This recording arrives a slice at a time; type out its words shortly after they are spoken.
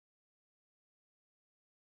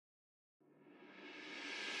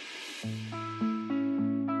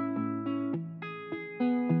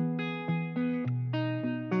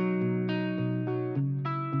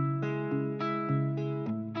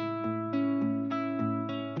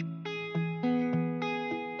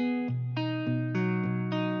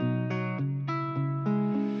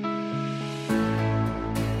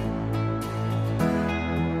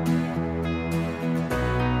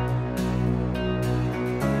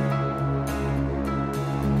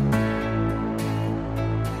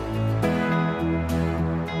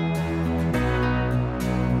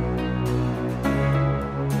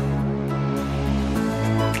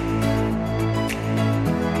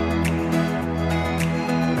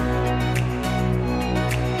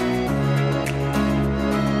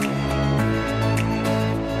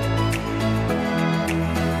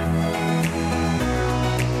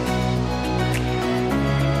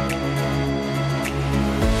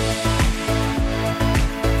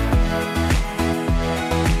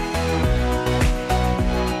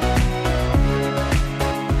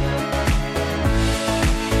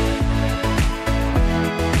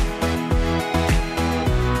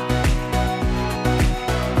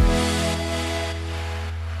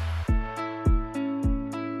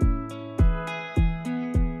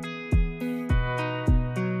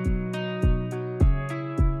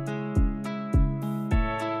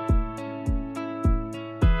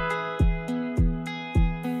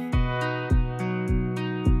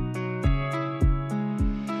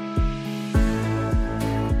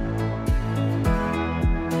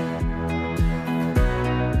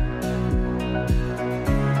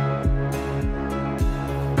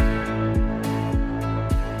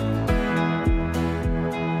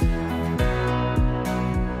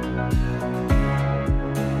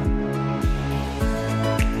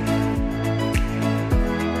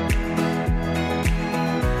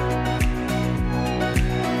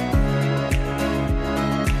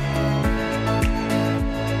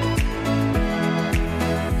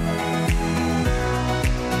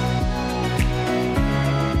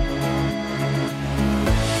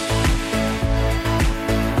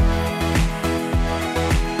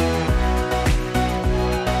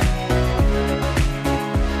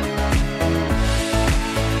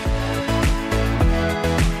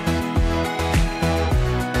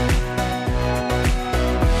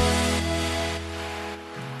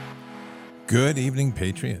Good evening,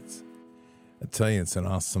 Patriots. I tell you, it's an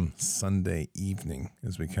awesome Sunday evening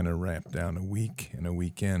as we kind of wrap down a week and a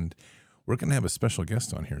weekend. We're going to have a special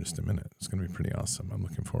guest on here in just a minute. It's going to be pretty awesome. I'm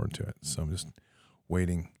looking forward to it. So I'm just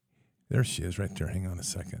waiting. There she is right there. Hang on a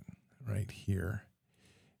second. Right here.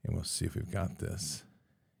 And we'll see if we've got this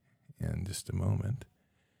in just a moment.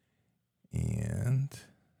 And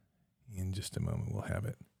in just a moment, we'll have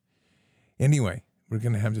it. Anyway, we're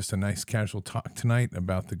going to have just a nice casual talk tonight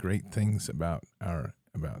about the great things about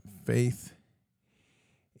faith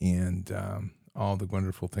and all the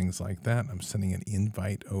wonderful things like that. I'm sending an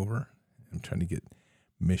invite over. I'm trying to get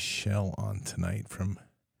Michelle on tonight from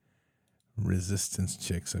Resistance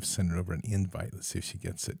Chicks. I've sent her over an invite. Let's see if she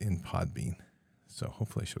gets it in Podbean. So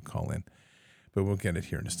hopefully she'll call in. But we'll get it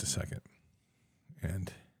here in just a second.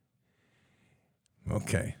 And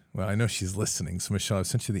okay. Well, I know she's listening. So, Michelle, I've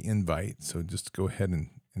sent you the invite. So just go ahead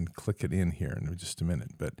and click it in here in just a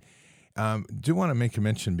minute. But do want to make a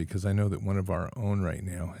mention because I know that one of our own right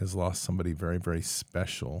now has lost somebody very, very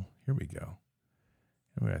special. Here we go.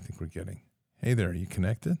 I think we're getting. Hey there. Are you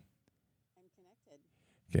connected? I'm connected.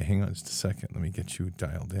 Okay. Hang on just a second. Let me get you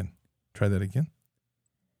dialed in. Try that again.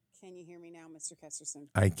 Can you hear me now, Mr. Kesterson?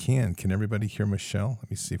 I can. Can everybody hear Michelle?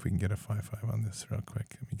 Let me see if we can get a 5-5 on this real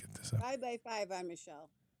quick. Let me get this up. 5x5 on Michelle.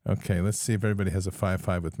 Okay, let's see if everybody has a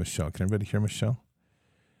 5-5 with Michelle. Can everybody hear Michelle?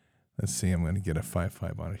 Let's see. I'm going to get a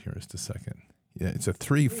 5-5 on it here in just a second. Yeah, it's a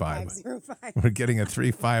 3-5. 3505. We're getting a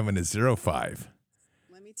 3-5 and a 0-5.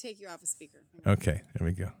 Let me take you off a speaker. Okay, there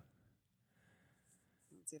we go.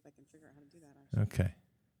 Let's see if I can figure out how to do that. Actually. Okay.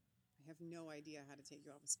 I have no idea how to take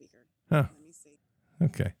you off a speaker. Huh. Let me see.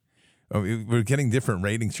 Okay. Oh, we're getting different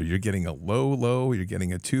ratings here. You're getting a low. You're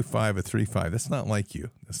getting a 2-5, a 3-5. That's not like you.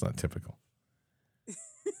 That's not typical.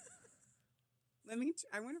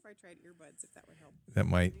 I wonder if I tried earbuds, if that would help. That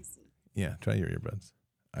might. Let me see. Yeah, try your earbuds.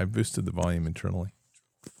 I've boosted the volume internally.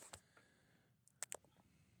 I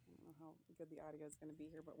don't know how good the audio is going to be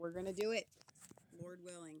here, but we're going to do it. Lord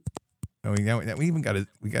willing. Oh, we even got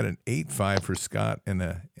an 8-5 for Scott and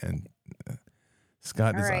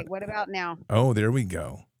Scott All is right. on. What about now? Oh, there we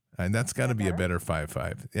go. And that's got to be a better? better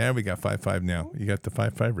 5-5. Yeah, we got 5-5 now. You got the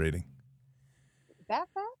 5-5 rating. That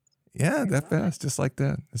fast? Yeah, that fast, just like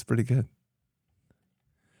that. That's pretty good.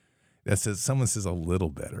 That says someone says a little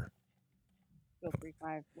better. Still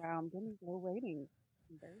 3.5. Wow, I'm getting low ratings.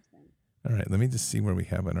 Embarrassing. All right, let me just see where we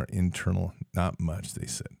have on our internal. Not much, they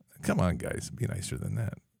said. Come on, guys, be nicer than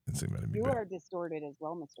that. Let's see if it'll be You better. are distorted as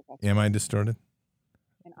well, Mr. Kester. Am I distorted?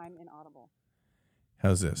 And I'm inaudible.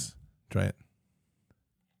 How's this? Try it.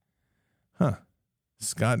 Huh.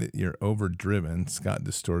 Scott, you're overdriven. Scott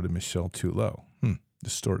distorted. Michelle too low.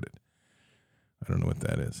 Distorted. I don't know what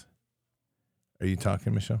that is. Are you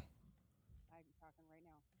talking, Michelle? I'm talking right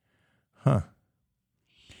now.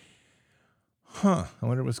 Huh. I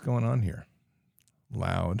wonder what's going on here.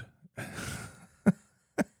 Loud.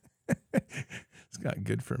 Scott,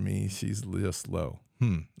 good for me. She's just low.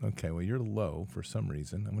 Okay, well, you're low for some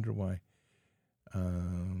reason. I wonder why.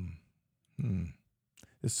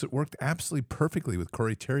 This worked absolutely perfectly with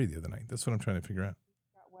Corey Terry the other night. That's what I'm trying to figure out.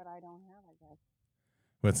 Got what I don't have, I guess.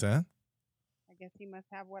 What's that? I guess he must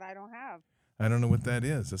have what I don't have. I don't know what that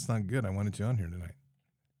is. That's not good. I wanted you on here tonight.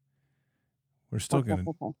 We're still going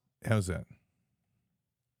to. How's that?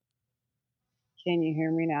 Can you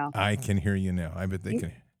hear me now? I can hear you now. I bet they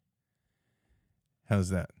can. How's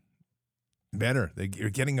that? Better.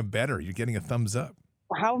 You're getting a better. You're getting a thumbs up.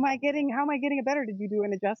 How am I getting a better? Did you do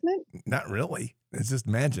an adjustment? Not really. It's just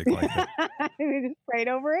magic like that. We just prayed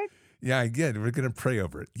over it? Yeah, I did. We're going to pray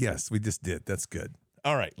over it. Yes, we just did. That's good.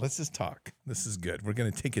 All right, let's just talk. This is good. We're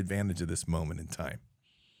going to take advantage of this moment in time.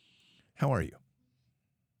 How are you?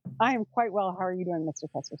 I am quite well. How are you doing, Mr.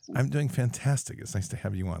 Kesterson? I'm doing fantastic. It's nice to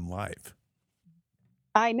have you on live.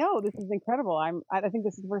 I know. This is incredible. I think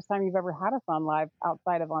this is the first time you've ever had us on live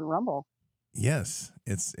outside of on Rumble. Yes,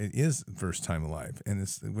 it is first time live, and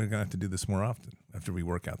we're going to have to do this more often after we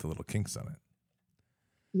work out the little kinks on it.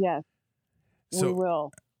 Yes, we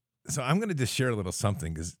will. So I'm going to just share a little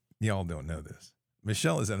something because y'all don't know this.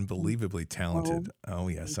 Michelle is unbelievably talented. Oh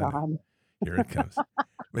yes, I know. Here it comes.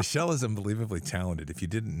 Michelle is unbelievably talented. If you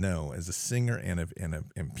didn't know, as a singer and a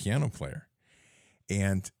piano player,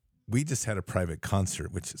 and we just had a private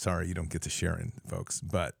concert. Which, sorry, you don't get to share in, folks,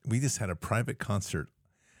 but we just had a private concert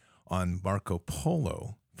on Marco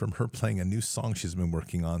Polo from her playing a new song she's been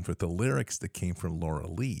working on with the lyrics that came from Laura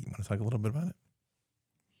Lee. You want to talk a little bit about it?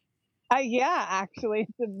 Yeah, actually,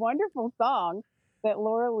 it's a wonderful song that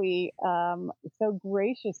Laura Lee so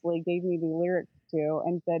graciously gave me the lyrics to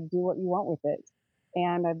and said, do what you want with it.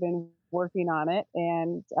 And I've been working on it.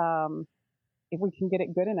 And if we can get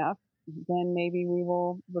it good enough, then maybe we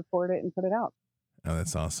will record it and put it out. Oh,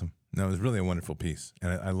 that's awesome. No, it was really a wonderful piece,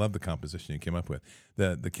 and I love the composition you came up with.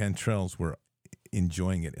 The Cantrells were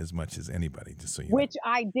enjoying it as much as anybody, just so you know. Which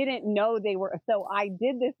I didn't know they were. So I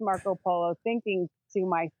did this Marco Polo thinking to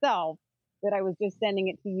myself that I was just sending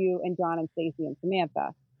it to you and John and Stacey and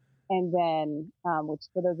Samantha. And then, which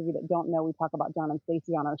for those of you that don't know, we talk about John and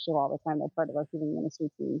Stacey on our show all the time. They're part of our healing ministry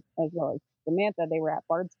team, as well as Samantha. They were at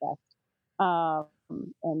Bard's Fest,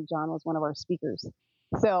 and John was one of our speakers.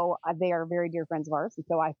 So they are very dear friends of ours. And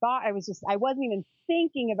so I thought I wasn't even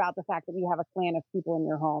thinking about the fact that you have a clan of people in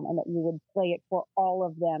your home and that you would play it for all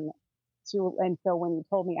of them. And so when you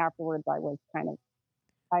told me afterwards, I was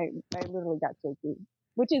I literally got shaky,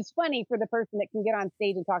 which is funny for the person that can get on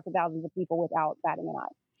stage and talk to thousands of people without batting an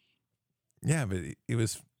eye. Yeah, but it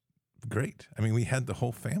was great. I mean, we had the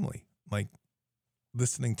whole family like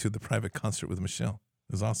listening to the private concert with Michelle.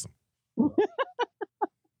 It was awesome.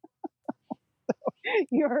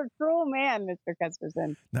 You're a cruel man, Mr.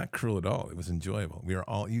 Custerson. Not cruel at all. It was enjoyable. We were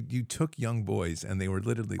all you took young boys and they were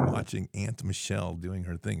literally watching Aunt Michelle doing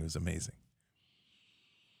her thing. It was amazing.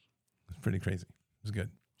 It was pretty crazy. It was good.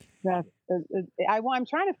 I'm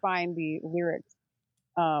trying to find the lyrics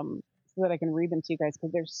so that I can read them to you guys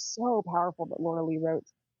because they're so powerful that Laura Lee wrote.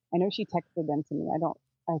 I know she texted them to me.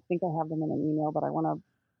 I think I have them in an email, but I want to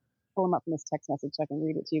pull them up in this text message so I can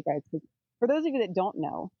read it to you guys. Because for those of you that don't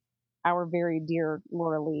know, our very dear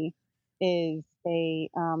Laura Lee is a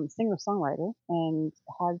singer-songwriter and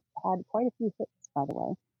has had quite a few hits, by the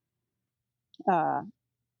way.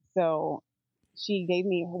 So she gave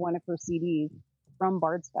me one of her CDs from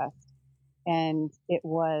Bard's Fest, and it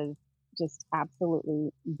was just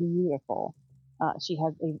absolutely beautiful. She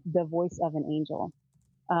has the voice of an angel.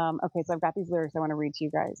 Okay, so I've got these lyrics I want to read to you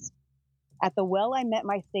guys. At the well I met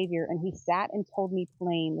my Savior, and he sat and told me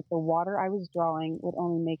plain that the water I was drawing would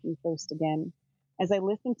only make me thirst again. As I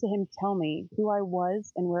listened to him tell me who I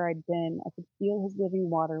was and where I'd been, I could feel his living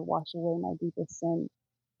water wash away my deepest sin.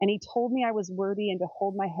 And he told me I was worthy and to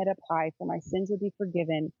hold my head up high, for my sins would be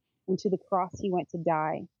forgiven, and to the cross he went to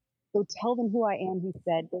die. Go tell them who I am, he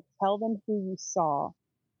said. Go tell them who you saw.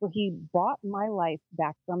 For he bought my life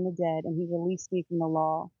back from the dead, and he released me from the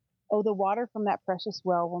law. Oh, the water from that precious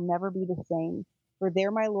well will never be the same, for there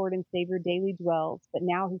my Lord and Savior daily dwells, but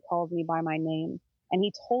now he calls me by my name. And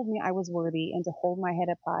he told me I was worthy and to hold my head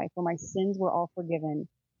up high, for my sins were all forgiven,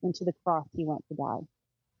 and to the cross he went to die.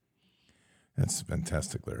 That's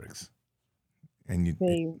fantastic lyrics. And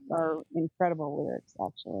they are incredible lyrics,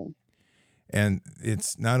 actually. And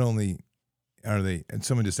it's not only are they, and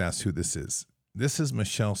someone just asked who this is. This is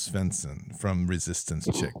Michelle Svensson from Resistance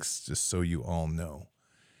Chicks, just so you all know.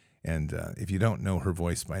 And if you don't know her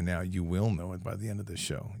voice by now, you will know it by the end of the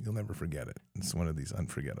show. You'll never forget it. It's one of these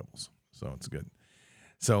unforgettables. So it's good.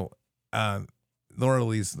 So Laura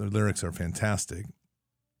Lee's lyrics are fantastic.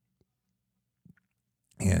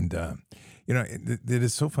 And, it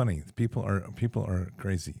is so funny. People are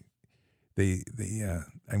crazy.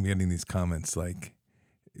 I'm getting these comments like,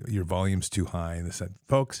 your volume's too high. And they said,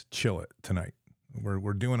 folks, chill it tonight.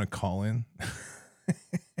 We're doing a call-in.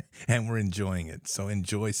 And we're enjoying it. So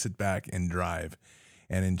sit back and drive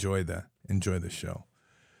and enjoy the show.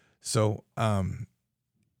 So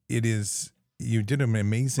it is, you did an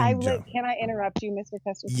amazing job. Can I interrupt you, Mr.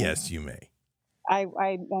 Custerson? Yes, you may. I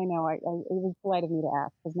know. It was polite of me to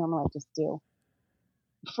ask because normally I just do.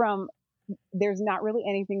 There's not really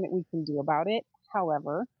anything that we can do about it.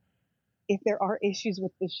 However, if there are issues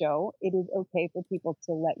with the show, it is okay for people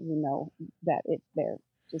to let you know that it's there.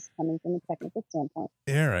 Just coming from a technical standpoint.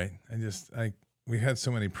 Yeah, right. We had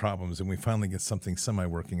so many problems, and we finally get something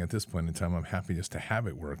semi-working at this point in time. I'm happy just to have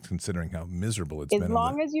it work, considering how miserable it's been. As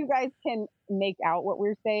long as you guys can make out what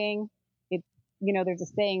we're saying, there's a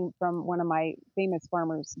saying from one of my famous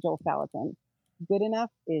farmers, Joel Salatin, good enough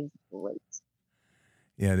is great.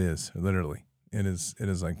 Yeah, it is. Literally. It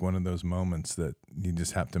is like one of those moments that you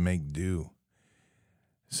just have to make do.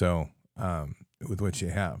 So, with what you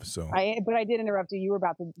have. But I did interrupt you. You were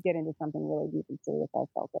about to get into something really deep and serious. I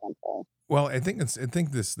felt it. I'm sorry. Well, I think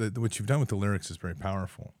what you've done with the lyrics is very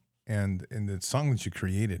powerful. And the song that you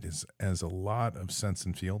created has a lot of sense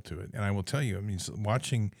and feel to it. And I will tell you, I mean,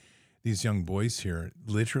 watching these young boys here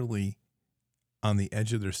literally on the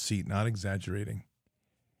edge of their seat, not exaggerating,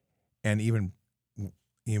 and even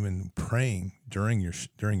praying during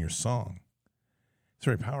your song, it's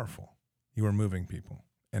very powerful. You are moving people.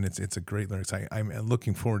 And it's a great lyrics. I'm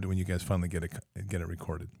looking forward to when you guys finally get it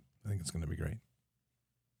recorded. I think it's going to be great.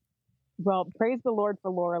 Well, praise the Lord for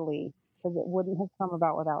Laura Lee, because it wouldn't have come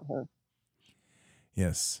about without her.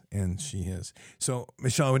 Yes, and she is. So,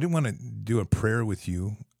 Michelle, I didn't want to do a prayer with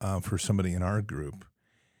you for somebody in our group,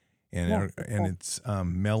 and Yes, of and course. it's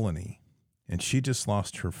Melanie, and she just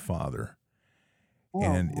lost her father, Oh,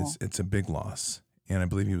 and wow. it's a big loss. And I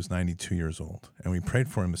believe he was 92 years old. And we prayed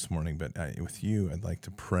for him this morning, but with you, I'd like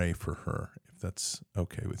to pray for her, if that's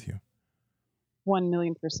okay with you.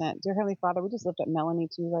 1,000,000%. Dear Heavenly Father, we just lift up Melanie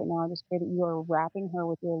to you right now. I just pray that you are wrapping her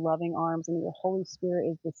with your loving arms and your Holy Spirit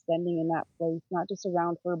is descending in that place, not just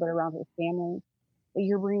around her, but around her family. That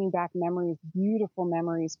you're bringing back memories, beautiful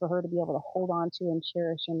memories for her to be able to hold on to and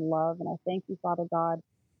cherish and love. And I thank you, Father God,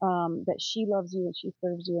 that she loves you and she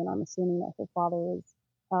serves you. And I'm assuming that her Father is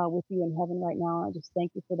with you in heaven right now. And I just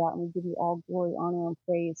thank you for that. And we give you all glory, honor, and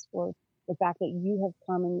praise for the fact that you have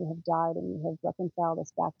come and you have died and you have reconciled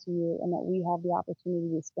us back to you, and that we have the opportunity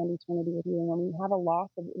to spend eternity with you. And when we have a loss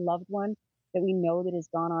of a loved one that we know that has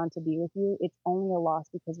gone on to be with you, it's only a loss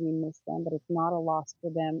because we miss them, but it's not a loss for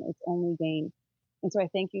them. It's only gain. And so I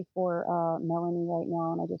thank you for Melanie right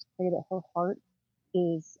now, and I just pray that her heart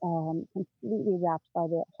is completely wrapped by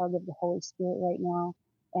the hug of the Holy Spirit right now,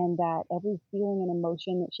 and that every feeling and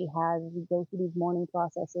emotion that she has as we go through these mourning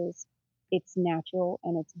processes, it's natural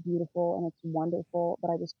and it's beautiful and it's wonderful.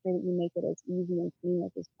 But I just pray that you make it as easy and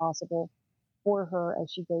seamless as possible for her as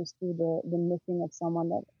she goes through the missing of someone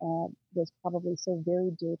that was probably so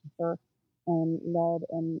very dear to her and led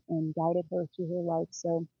and guided her through her life.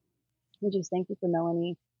 So we just thank you for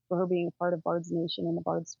Melanie, for her being a part of Bard's Nation and the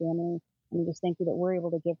Bard's family. And we just thank you that we're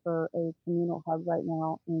able to give her a communal hug right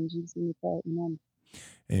now. In Jesus' name we pray. Amen.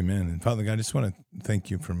 Amen. And Father God, I just want to thank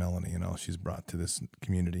you for Melanie and all she's brought to this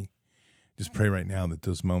community. Just pray right now that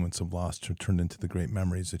those moments of loss are turned into the great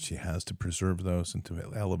memories that she has, to preserve those and to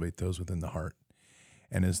elevate those within the heart.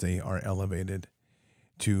 And as they are elevated,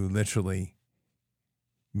 to literally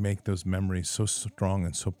make those memories so strong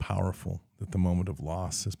and so powerful that the moment of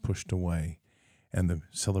loss is pushed away and the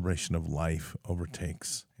celebration of life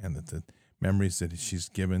overtakes, and that the memories that she's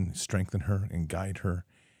given strengthen her and guide her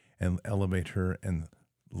and elevate her and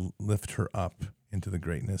lift her up into the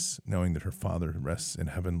greatness, knowing that her Father rests in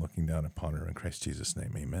heaven looking down upon her. In Christ Jesus'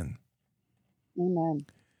 name, amen. Amen.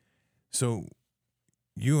 So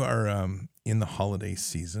you are in the holiday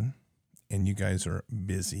season, and you guys are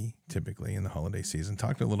busy typically in the holiday season.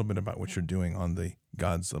 Talk a little bit about what you're doing on the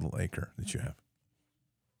God's Little Acre that you have.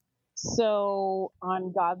 So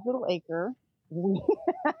on God's Little Acre,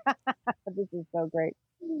 this is so great.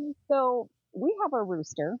 So we have a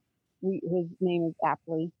rooster. His name is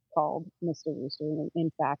aptly called Mr. Rooster. And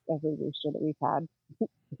in fact, every rooster that we've had,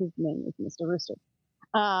 his name is Mr. Rooster.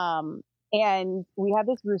 And we have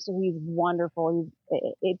this rooster. He's wonderful.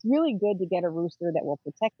 It's really good to get a rooster that will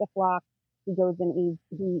protect the flock. He goes and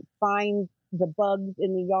he finds the bugs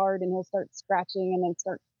in the yard and he'll start scratching and then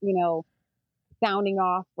start, sounding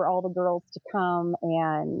off for all the girls to come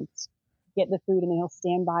and get the food, and then he'll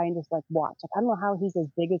stand by and just like watch. Like, I don't know how he's as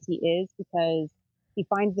big as he is, because he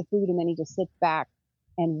finds the food and then he just sits back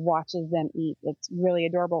and watches them eat. It's really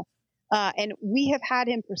adorable. And we have had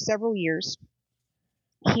him for several years.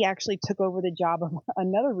 He actually took over the job of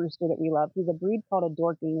another rooster that we love. He's a breed called a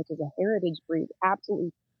Dorking, which is a heritage breed,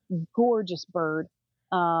 absolutely gorgeous bird.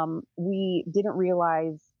 We didn't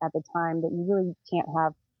realize at the time that you really can't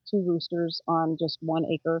have two roosters on just 1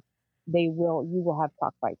 acre. You will have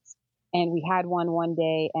cockfights. And we had one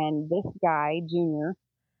day, and this guy, Junior,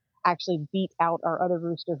 actually beat out our other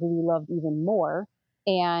rooster who we loved even more.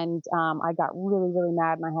 And I got really, really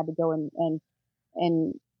mad, and I had to go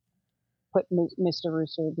and put Mr.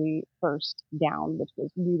 Rooster the first down, which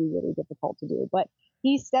was really, really difficult to do. But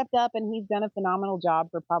he stepped up and he's done a phenomenal job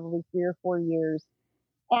for probably 3 or 4 years.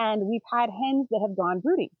 And we've had hens that have gone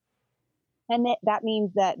brooding. And that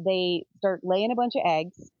means that they start laying a bunch of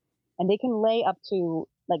eggs, and they can lay up to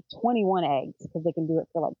like 21 eggs because they can do it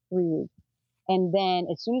for like 3 weeks. And then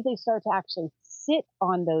as soon as they start to actually sit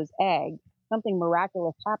on those eggs, something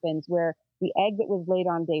miraculous happens where the egg that was laid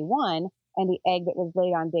on day 1 and the egg that was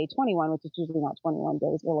laid on day 21, which is usually not 21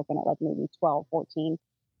 days, we're looking at like maybe 12, 14,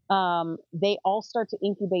 they all start to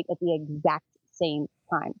incubate at the exact same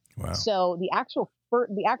time. Wow. So the actual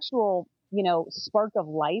spark of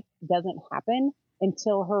life doesn't happen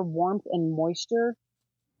until her warmth and moisture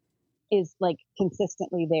is like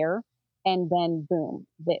consistently there. And then boom,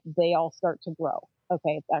 they all start to grow.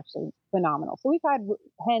 Okay, it's actually phenomenal. So we've had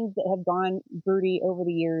hens that have gone broody over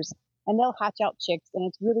the years, and they'll hatch out chicks, and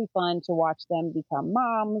it's really fun to watch them become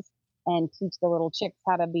moms and teach the little chicks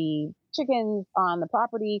how to be chickens on the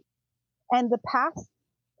property. And the past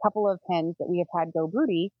couple of hens that we have had go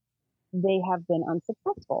broody, they have been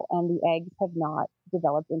unsuccessful, and the eggs have not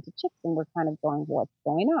developed into chicks, and we're kind of going, what's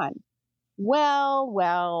going on?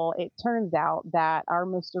 Well, it turns out that our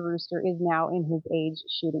Mr. Rooster is now in his age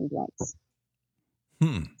shooting blanks.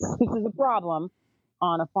 Hmm. This is a problem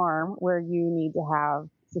on a farm where you need to have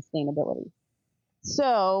sustainability.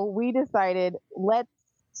 So we decided, let's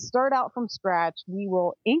start out from scratch. We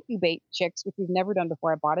will incubate chicks, which we've never done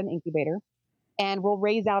before. I bought an incubator, and we'll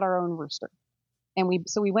raise out our own rooster. And we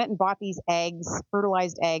went and bought these eggs,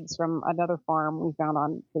 fertilized eggs from another farm we found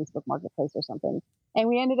on Facebook Marketplace or something. And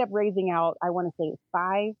we ended up raising out, I want to say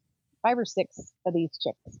five or six of these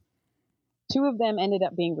chicks. Two of them ended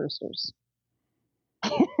up being roosters.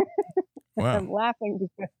 Wow. I'm laughing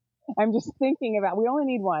because I'm just thinking about, we only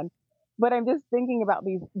need one, but I'm just thinking about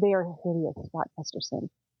these. They are hideous, Scott Kesterson.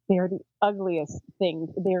 They are the ugliest things.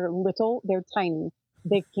 They're little, they're tiny,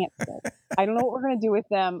 they can't stay. I don't know what we're going to do with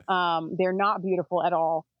them. They're not beautiful at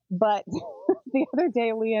all. But the other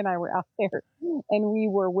day, Leah and I were out there and we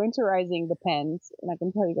were winterizing the pens. And I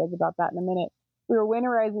can tell you guys about that in a minute. We were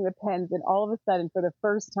winterizing the pens, and all of a sudden, for the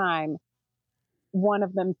first time, one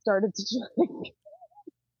of them started to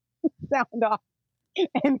sound off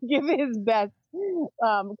and give his best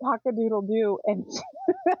cock-a-doodle doo. And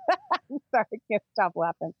I'm sorry, I can't stop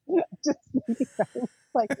laughing. Just thinking about it.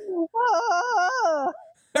 Like, oh,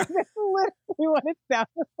 that's literally what it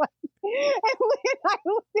sounded like. And Lee and I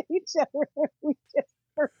looked at each other and we just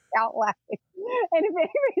burst out laughing. And if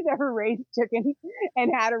anybody's ever raised chickens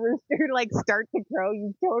and had a rooster like start to crow,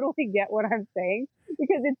 you totally get what I'm saying,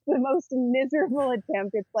 because it's the most miserable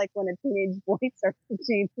attempt. It's like when a teenage boy starts to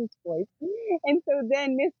change his voice. And so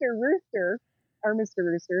then Mr. Rooster,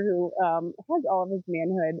 who has all of his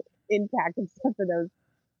manhood intact except for those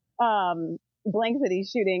blanks that he's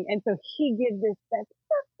shooting, and so he gives this and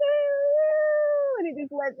it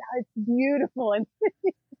just lets out. It's beautiful, and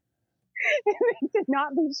to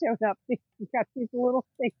not be shown up, he's got these little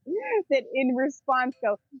things that in response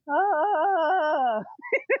go, ah.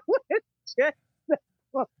 It's just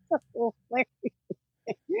so hilarious.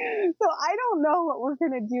 So I don't know what we're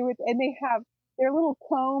gonna do with, and they have their little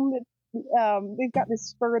comb that they've got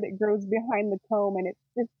this fur that grows behind the comb, and it's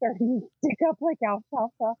just starting to stick up like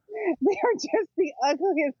alfalfa. They are just the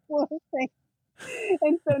ugliest little thing.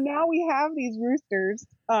 And so now we have these roosters.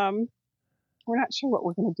 We're not sure what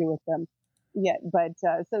we're going to do with them yet, but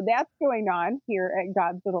so that's going on here at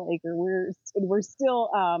God's Little Acre. We're still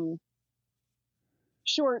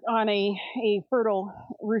short on a fertile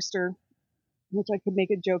rooster, which I could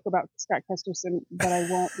make a joke about Scott Kesterson, but I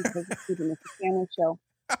won't, because it's a family show.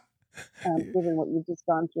 Given what you've just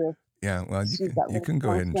gone through. Yeah, well, you can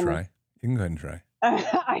go ahead and try. You can go ahead and try.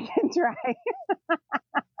 I can try.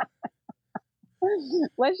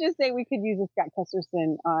 Let's just say we could use a Scott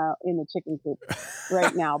Kesterson in the chicken coop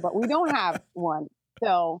right now, but we don't have one.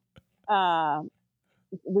 So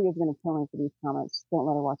Leah's going to kill me for these comments. Don't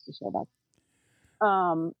let her watch the show back.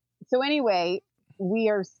 So anyway, we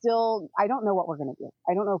are still, I don't know what we're going to do.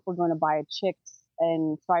 I don't know if we're going to buy a chick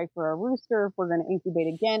and try for a rooster, if we're going to incubate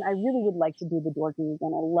again. I really would like to do the Dorking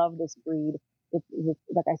again. I love this breed. It's,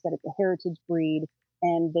 like I said, it's a heritage breed,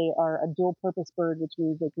 and they are a dual purpose bird, which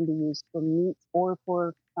means they can be used for meat or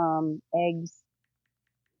for eggs.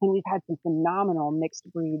 And we've had some phenomenal mixed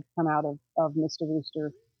breeds come out of Mr.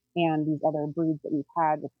 Rooster and these other breeds that we've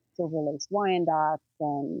had, with Silver Lace Wyandottes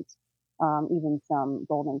and even some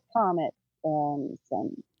Golden Comets and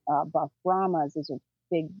some Buff Brahmas. These are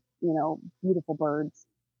big, beautiful birds.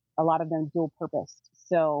 A lot of them dual purpose.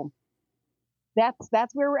 So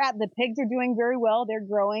that's where we're at. The pigs are doing very well. They're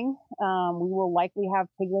growing. We will likely have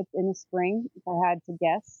piglets in the spring, if I had to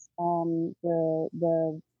guess.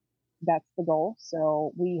 That's the goal.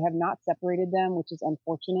 So we have not separated them, which is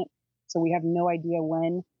unfortunate. So we have no idea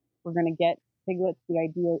when we're going to get piglets. The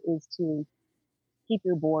idea is to keep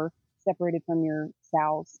your boar separated from your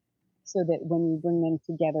sows, so that when you bring them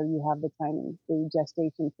together, you have the timing. The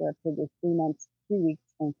gestation for a pig is 3 months, 3 weeks,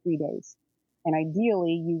 and 3 days. And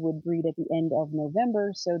ideally, you would breed at the end of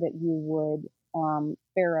November so that you would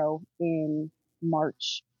farrow in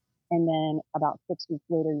March, and then about 6 weeks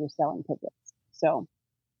later, you're selling piglets. So,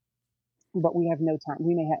 but we have no time.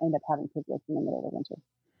 We may end up having piglets in the middle of the winter.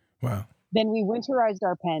 Wow. Then we winterized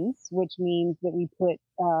our pens, which means that we put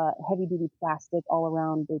heavy-duty plastic all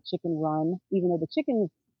around the chicken run. Even though the chickens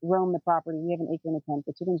roam the property, we have an acre and a tenth.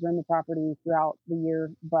 The chickens roam the property throughout the year,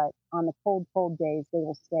 but on the cold days, they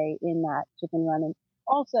will stay in that chicken run. And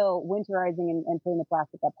also, winterizing and putting the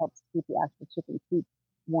plastic up helps keep the actual chicken coop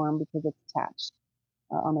warm, because it's attached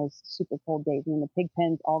on those super cold days. And the pig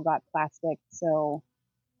pens all got plastic, so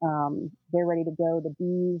they're ready to go. The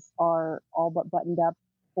bees are all but buttoned up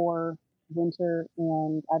for winter,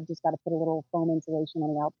 and I've just got to put a little foam insulation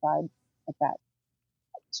on the outside, like that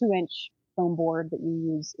 2-inch foam board that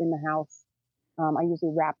you use in the house. I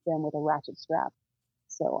usually wrap them with a ratchet strap.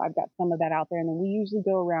 So I've got some of that out there. And then we usually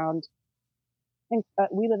go around, and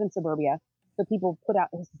we live in suburbia. So people put out,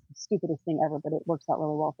 this is the stupidest thing ever, but it works out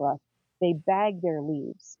really well for us. They bag their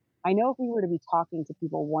leaves. I know if we were to be talking to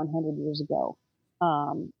people 100 years ago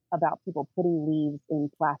about people putting leaves in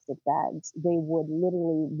plastic bags, they would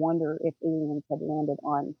literally wonder if aliens had landed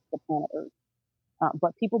on the planet Earth.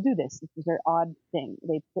 But people do this. It's a very odd thing.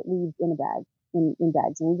 They put leaves in a bag, in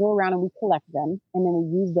bags, and we go around and we collect them, and then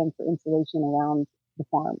we use them for insulation around the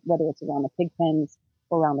farm, whether it's around the pig pens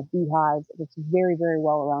or around the beehives. It works very, very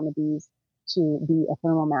well around the bees to be a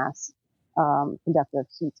thermal mass conductor of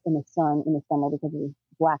heat in the sun in the summer, because the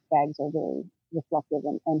black bags are very reflective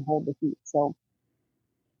and hold the heat. So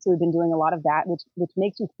we've been doing a lot of that, which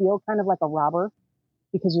makes you feel kind of like a robber,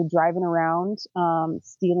 because you're driving around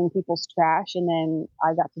stealing people's trash. And then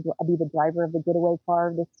I got to be the driver of the getaway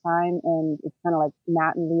car this time, and it's kind of like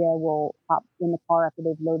Matt and Leah will hop in the car after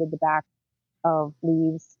they've loaded the back of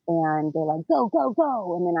leaves, and they're like, go, go,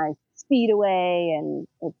 go, and then I speed away, and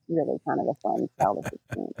it's really kind of a fun childish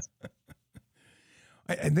experience.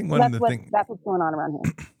 I think one of the things that's what's going on around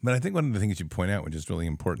here. But I think one of the things you point out, which is really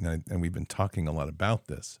important, and we've been talking a lot about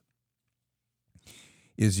this,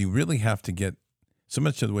 is you really have to get so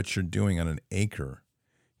much of what you're doing on an acre.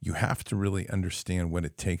 You have to really understand what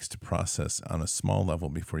it takes to process on a small level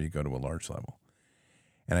before you go to a large level.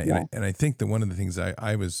 And I think that one of the things I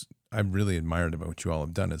really admired about what you all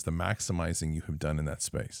have done is the maximizing you have done in that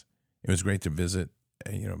space. It was great to visit,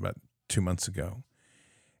 about 2 months ago,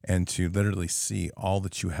 and to literally see all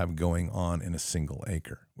that you have going on in a single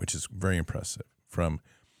acre, which is very impressive, from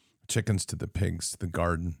chickens to the pigs to the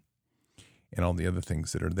garden and all the other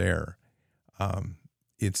things that are there.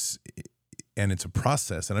 It's a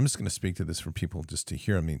process, and I'm just going to speak to this for people just to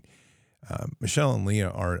hear. I mean, Michelle and Leah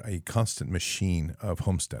are a constant machine of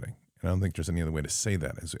homesteading, and I don't think there's any other way to say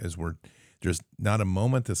that. There's not a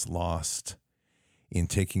moment that's lost in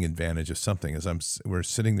taking advantage of something. We're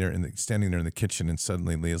sitting there standing there in the kitchen, and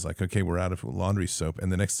suddenly Leah's like, "Okay, we're out of laundry soap,"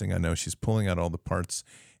 and the next thing I know, she's pulling out all the parts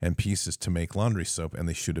and pieces to make laundry soap, and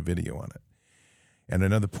they shoot a video on it. And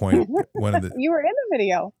another point, you were in the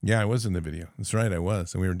video. Yeah, I was in the video. That's right, I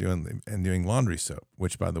was, and we were doing laundry soap,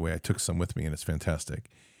 which, by the way, I took some with me, and it's fantastic.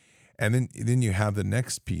 And then you have the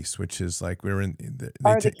next piece, which is like we're in.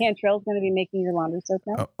 Are the Cantrells going to be making your laundry soap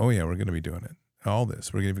now? Oh yeah, we're going to be doing it. All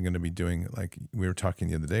this, we're even going to be doing, like we were talking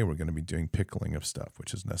the other day, we're going to be doing pickling of stuff,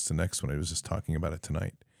 which is that's the next one. I was just talking about it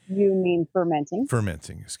tonight. You mean fermenting?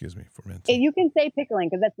 Fermenting. You can say pickling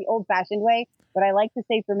because that's the old-fashioned way, but I like to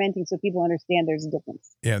say fermenting so people understand there's a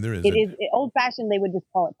difference. Yeah, there is. Old-fashioned. They would just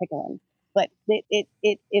call it pickling, but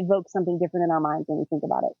it evokes something different in our minds when we think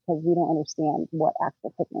about it, because we don't understand what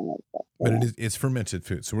actual pickling is. But it's fermented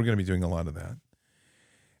food, so we're going to be doing a lot of that.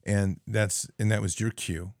 And that was your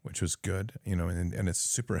cue, which was good, and it's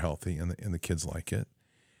super healthy, and the kids like it.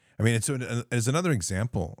 I mean, as another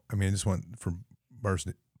example, I mean, I just want for Bars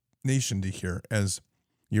Nation to hear, as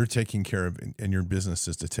you're taking care of, and your business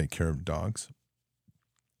is to take care of dogs.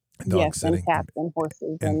 Yes, and cats and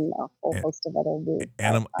horses and a whole host of other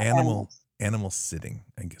animal sitting,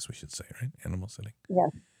 I guess we should say, right? Animal sitting.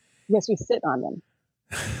 Yes, we sit on them.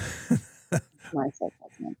 Nice.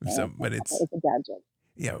 But it's a dad joke.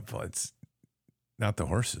 Yeah, well, it's not the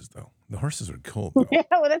horses, though. The horses are cool, though. Yeah,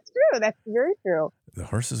 well, that's true. That's very true. The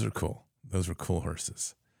horses are cool. Those were cool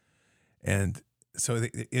horses. And so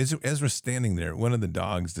as we're standing there, one of the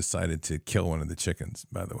dogs decided to kill one of the chickens,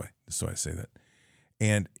 by the way. So I say that.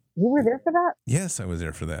 And you were there for that? Yes, I was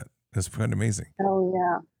there for that. That's quite amazing. Oh,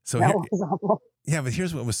 yeah. So that was awful. Yeah, but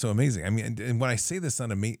here's what was so amazing. I mean, and when I say this,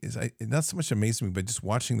 not so much amazing me, but just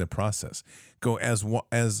watching the process go as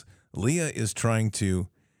Leah is trying to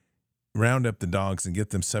round up the dogs and get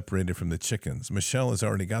them separated from the chickens. Michelle has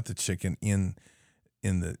already got the chicken in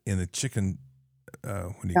the chicken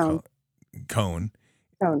what do you call it? Cone.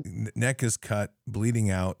 Neck is cut, bleeding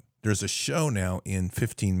out. There's a show now in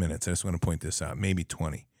 15 minutes. I just want to point this out, maybe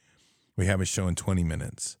 20. We have a show in 20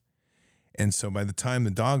 minutes. And so by the time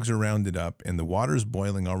the dogs are rounded up and the water's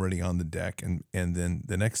boiling already on the deck, and then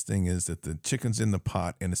the next thing is that the chicken's in the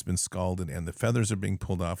pot and it's been scalded and the feathers are being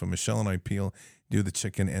pulled off, and Michelle and I do the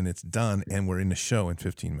chicken, and it's done, and we're in the show in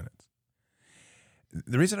 15 minutes.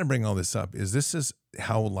 The reason I bring all this up is this is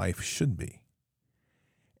how life should be.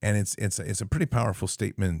 And it's a pretty powerful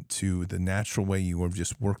statement to the natural way you have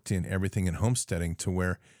just worked in everything in homesteading, to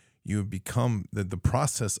where you have become the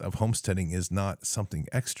process of homesteading is not something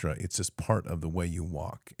extra. It's just part of the way you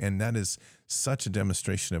walk. And that is such a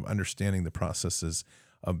demonstration of understanding the processes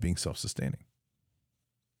of being self-sustaining.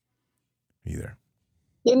 Are you there?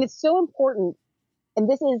 And it's so important. And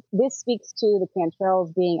this speaks to the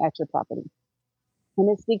Cantrells being at your property. And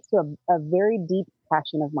this speaks to a very deep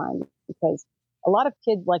passion of mine, because a lot of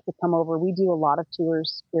kids like to come over. We do a lot of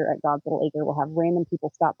tours here at God's Little Acre. We'll have random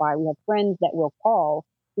people stop by. We have friends that will call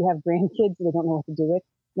who have grandkids and they don't know what to do with.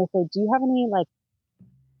 And they say, do you have any like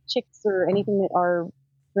chicks or anything that our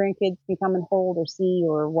grandkids can come and hold or see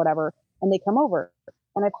or whatever? And they come over.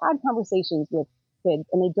 And I've had conversations with kids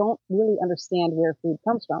and they don't really understand where food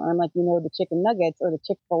comes from. And I'm like, the chicken nuggets or the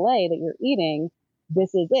Chick-fil-A that you're eating,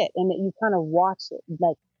 this is it. And that you kind of watch it.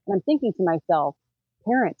 Like, and I'm thinking to myself,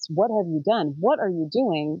 parents, what have you done? What are you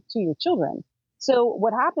doing to your children? So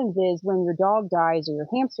what happens is when your dog dies or your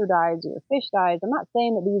hamster dies or your fish dies, I'm not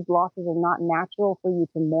saying that these losses are not natural for you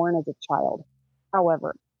to mourn as a child.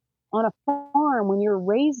 However, on a farm, when you're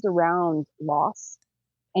raised around loss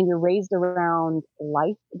and you're raised around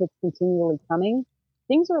life that's continually coming,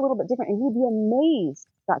 things are a little bit different. And you'd be amazed,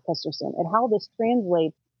 Scott Kesterson, at how this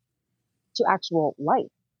translates to actual life,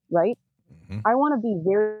 right? Mm-hmm. I want to be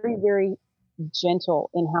very, very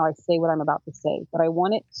gentle in how I say what I'm about to say, but I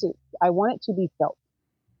want it to be felt.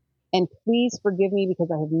 And please forgive me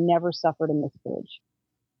because I have never suffered a miscarriage.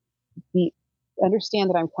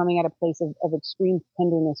 Understand that I'm coming at a place of extreme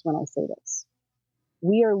tenderness when I say this.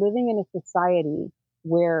 We are living in a society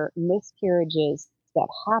where miscarriages that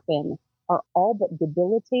happen are all but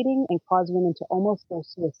debilitating and cause women to almost go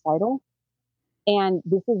suicidal. And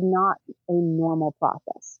this is not a normal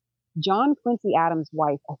process. John Quincy Adams'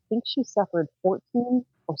 wife, I think she suffered 14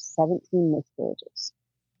 or 17 miscarriages.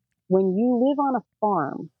 When you live on a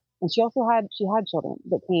farm, and she had children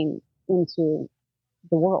that came into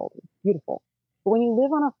the world. It's beautiful. But when you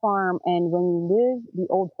live on a farm and when you live the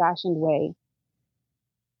old-fashioned way,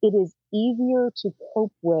 it is easier to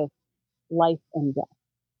cope with life and death.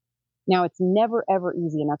 Now, it's never, ever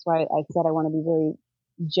easy. And that's why I said I want to be very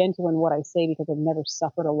gentle in what I say, because I've never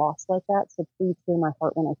suffered a loss like that. So please hear my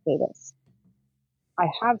heart when I say this. I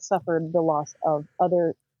have suffered the loss of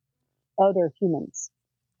other humans.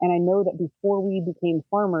 And I know that before we became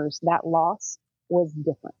farmers, that loss was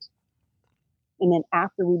different. And then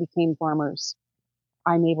after we became farmers,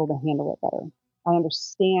 I'm able to handle it better. I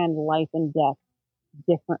understand life and death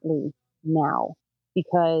differently now,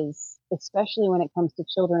 because especially when it comes to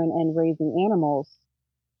children and raising animals,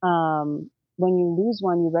 when you lose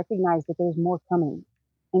one, you recognize that there's more coming.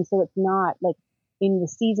 And so it's not like in the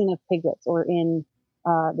season of piglets or in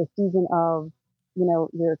the season of,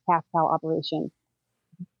 your calf cow operation,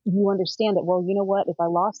 you understand that, well, you know what, if I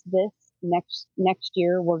lost this next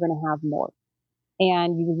year, we're going to have more.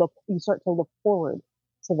 And you start to look forward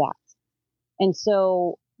to that. And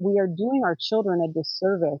so we are doing our children a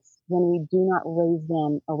disservice when we do not raise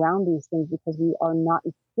them around these things, because we are not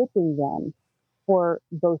equipping them for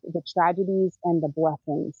both the tragedies and the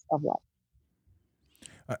blessings of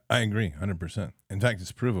life. I agree 100%. In fact,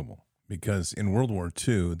 it's provable, because in World War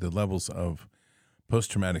II, the levels of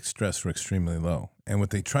post-traumatic stress were extremely low. And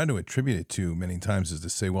what they try to attribute it to many times is to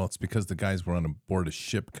say, well, it's because the guys were on board a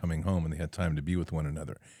ship coming home and they had time to be with one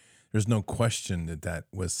another. There's no question that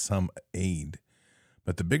was some aid.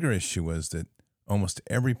 But the bigger issue was that almost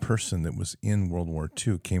every person that was in World War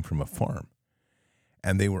II came from a farm.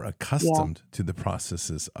 And they were accustomed to the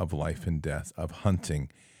processes of life and death, of hunting,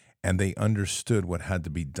 and they understood what had to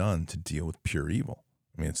be done to deal with pure evil.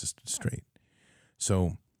 I mean, it's just straight.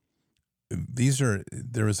 So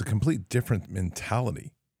there is a complete different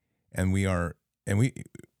mentality, and we've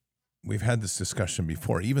had this discussion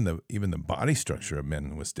before. Even the body structure of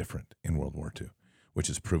men was different in World War II, which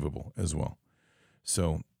is provable as well.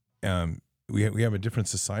 So we have a different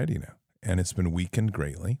society now, and it's been weakened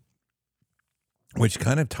greatly, which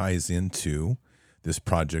kind of ties into this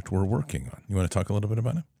project we're working on. You want to talk a little bit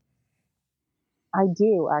about it? I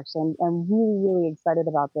do, actually. I'm really, really excited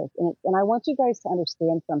about this. And I want you guys to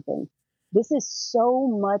understand something. This is so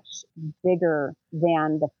much bigger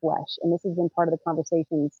than the flesh. And this has been part of the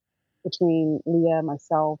conversations between Leah,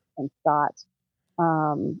 myself, and Scott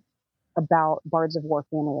about Bards of War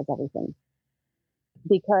family as everything.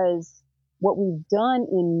 Because what we've done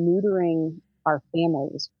in neutering our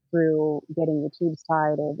families through getting the tubes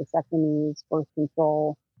tied or vasectomies, birth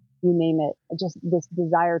control, you name it, just this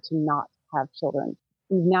desire to not have children.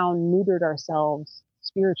 We've now neutered ourselves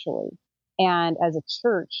spiritually. And as a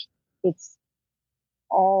church, it's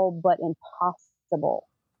all but impossible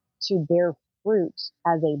to bear fruit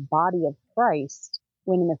as a body of Christ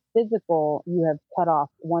when in the physical you have cut off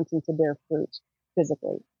wanting to bear fruit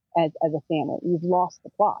physically as a family. You've lost the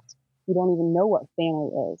plot. You don't even know what family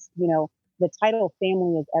is. The title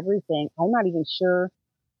family is everything. I'm not even sure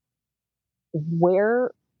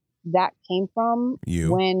where that came from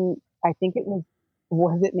You. when I think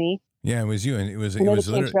was it me? Yeah, it was you. And it was I know the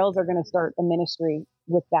literally, Cantrells are going to start a ministry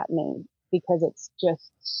with that name because it's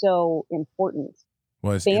just so important. they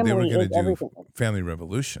were Family going to is do everything. Family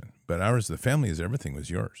Revolution, but ours, the family is everything, was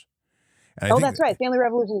yours. And I Oh, think that's right. Family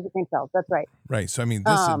Revolution is the Cantrells. That's right. Right. So, I mean,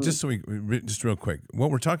 this is just just real quick, what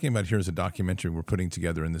we're talking about here is a documentary we're putting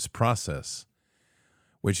together in this process,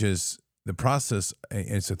 which is the process.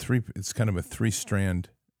 It's kind of a 3-strand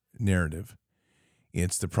narrative.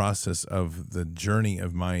 It's the process of the journey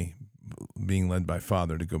of my being led by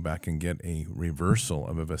Father to go back and get a reversal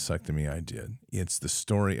of a vasectomy I did. It's the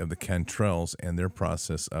story of the Cantrells and their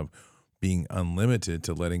process of being unlimited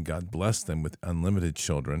to letting God bless them with unlimited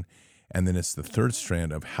children. And then it's the third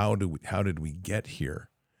strand of how did we get here,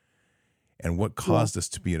 and what caused us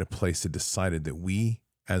to be at a place that decided that we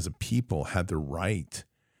as a people had the right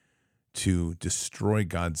to destroy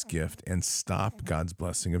God's gift and stop God's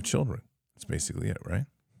blessing of children. That's basically it, right?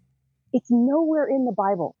 It's nowhere in the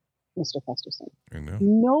Bible, Mr. Festerson. I know.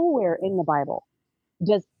 Nowhere in the Bible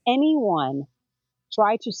does anyone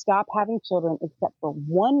try to stop having children except for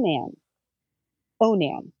one man,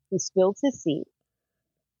 Onan, who spills his seed,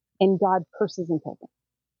 and God curses and kills him.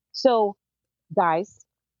 So, guys,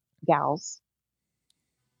 gals,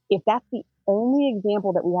 if that's the only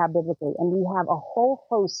example that we have biblically, and we have a whole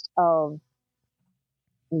host of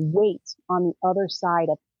weight on the other side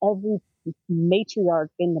of every matriarch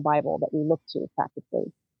in the Bible that we look to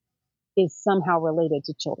practically, is somehow related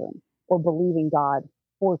to children or believing God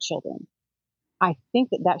for children. I think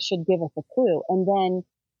that should give us a clue. And then,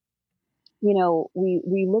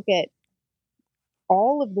 we look at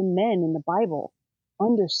all of the men in the Bible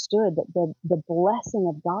understood that the blessing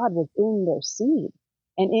of God was in their seed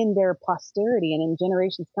and in their posterity and in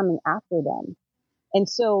generations coming after them. And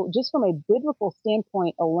so just from a biblical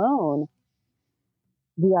standpoint alone,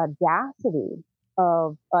 the audacity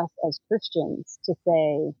of us as Christians to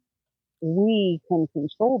say, we can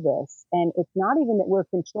control this. And it's not even that we're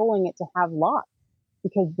controlling it to have lots,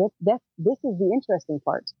 because this is the interesting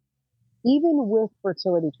part. Even with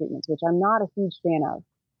fertility treatments, which I'm not a huge fan of,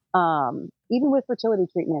 even with fertility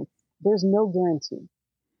treatments, there's no guarantee.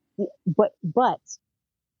 But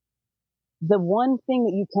the one thing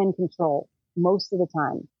that you can control most of the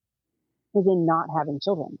time is in not having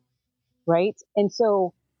children, right? And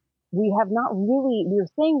so we have not really, we're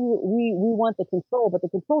saying we want the control, but the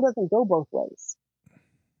control doesn't go both ways.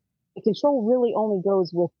 The control really only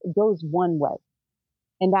goes one way.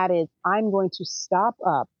 And that is, I'm going to stop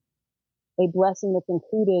up a blessing that's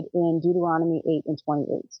included in Deuteronomy 8 and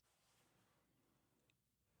 28.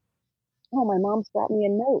 Oh, my mom's brought me a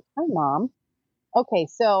note. Hi, Mom. Okay,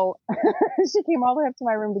 so she came all the way up to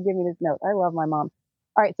my room to give me this note. I love my mom.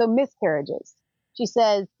 All right, so miscarriages. She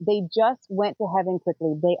says, they just went to heaven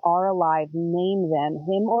quickly. They are alive. Name them,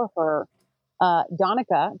 him or her.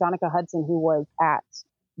 Donica Hudson, who was at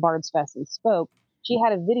Bard's Fest and spoke, she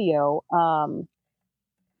had a video,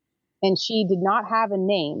 and she did not have a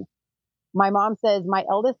name. My mom says my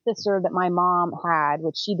eldest sister that my mom had,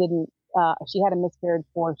 which she didn't, she had a miscarriage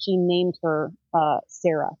for, she named her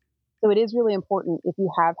Sarah. So it is really important, if you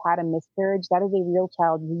have had a miscarriage, that is a real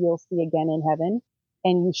child you will see again in heaven,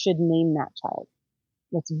 and you should name that child.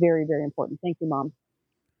 That's very, very important. Thank you, Mom.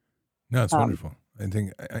 No, it's wonderful. I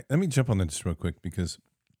think, let me jump on that just real quick, because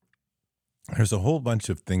there's a whole bunch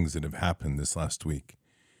of things that have happened this last week.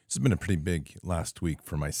 This has been a pretty big last week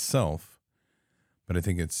for myself, but I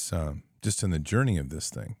think it's just in the journey of this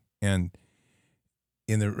thing. And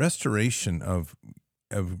in the restoration of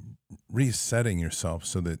resetting yourself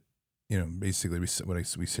so that, basically we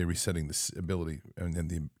say resetting the ability and then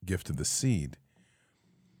the gift of the seed.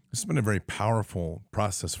 This has been a very powerful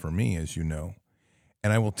process for me, as you know.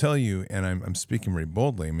 And I will tell you, and I'm speaking very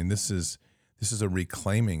boldly, I mean, this is a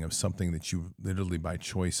reclaiming of something that you literally, by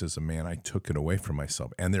choice as a man, I took it away from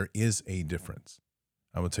myself. And there is a difference.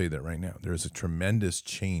 I will tell you that right now. There is a tremendous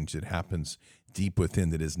change that happens deep within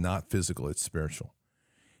that is not physical, it's spiritual.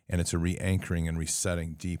 And it's a re-anchoring and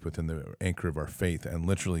resetting deep within the anchor of our faith and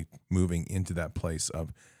literally moving into that place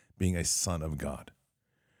of being a son of God.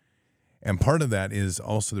 And part of that is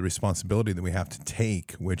also the responsibility that we have to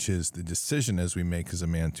take, which is the decision as we make as a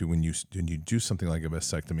man to, when you do something like a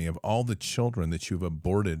vasectomy, of all the children that you've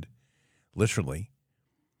aborted, literally,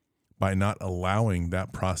 by not allowing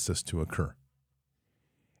that process to occur.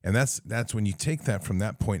 And that's when you take that from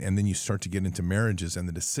that point, and then you start to get into marriages and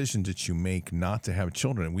the decisions that you make not to have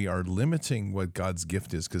children. We are limiting what God's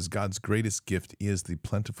gift is, because God's greatest gift is the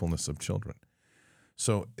plentifulness of children.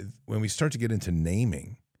 So when we start to get into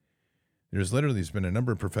naming, there's been a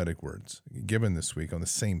number of prophetic words given this week on the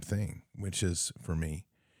same thing, which is, for me,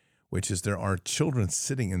 which is there are children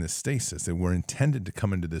sitting in the stasis that were intended to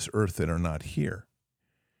come into this earth that are not here,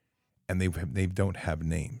 and they don't have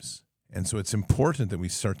names. And so it's important that we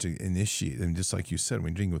start to initiate, and just like you said,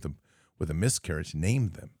 when you're dealing with a miscarriage,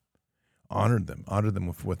 name them, honor them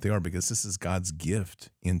with what they are, because this is God's gift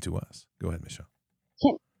into us. Go ahead, Michelle.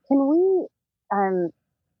 Can we? I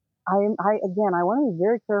want to be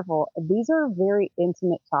very careful. These are very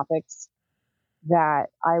intimate topics that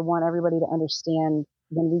I want everybody to understand.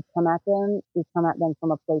 When we come at them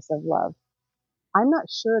from a place of love. I'm not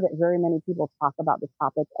sure that very many people talk about the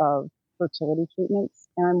topic of fertility treatments,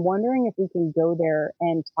 and I'm wondering if we can go there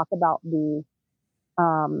and talk about the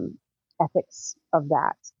ethics of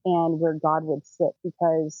that and where God would sit,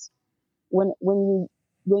 because when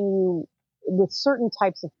you with certain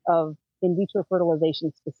types of in vitro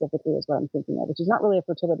fertilization specifically is what I'm thinking of, which is not really a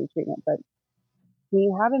fertility treatment, but when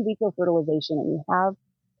you have in vitro fertilization and you have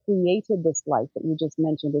created this life that you just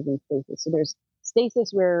mentioned is in stasis. So there's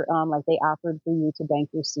stasis where like they offered for you to bank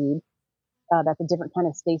your seed. That's a different kind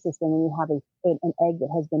of stasis than when you have an egg that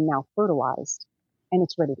has been now fertilized and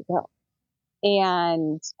it's ready to go.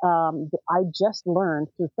 And I just learned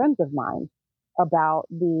through friends of mine about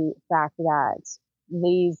the fact that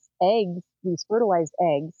these fertilized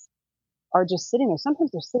eggs are just sitting there. Sometimes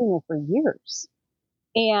they're sitting there for years.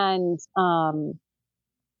 And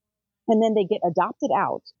then they get adopted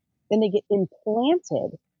out, then they get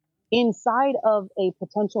implanted inside of a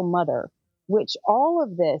potential mother, which all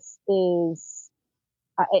of this is,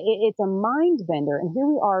 it's a mind bender. And here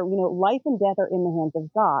we are, life and death are in the hands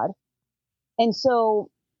of God. And so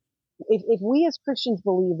if we as Christians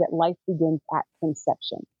believe that life begins at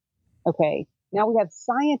conception, okay, now we have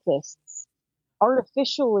scientists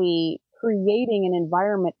artificially creating an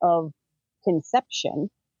environment of conception,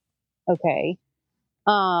 okay,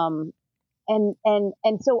 and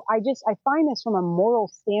so I find this from a moral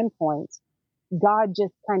standpoint, God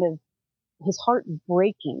just kind of his heart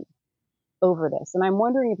breaking over this. And I'm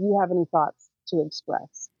wondering if you have any thoughts to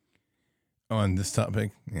express on this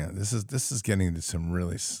topic. Yeah, this is getting into some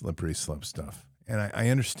really slippery slope stuff. And I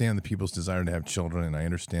understand the people's desire to have children, and I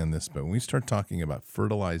understand this, but when we start talking about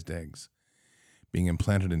fertilized eggs being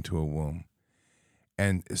implanted into a womb,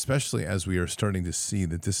 and especially as we are starting to see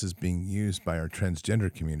that this is being used by our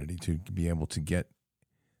transgender community to be able to get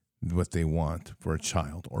what they want for a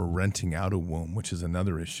child, or renting out a womb, which is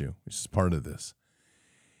another issue, which is part of this.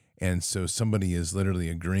 And so somebody is literally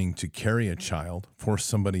agreeing to carry a child for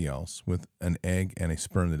somebody else with an egg and a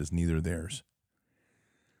sperm that is neither theirs.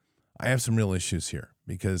 I have some real issues here,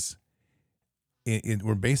 because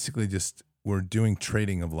we're basically we're doing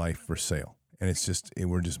trading of life for sale. And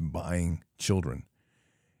we're just buying children.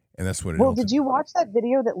 And that's what it is. Well, did you watch that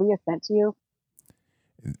video that Leah sent to you?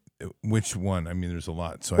 Which one? I mean, there's a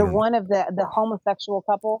lot. So the one of the homosexual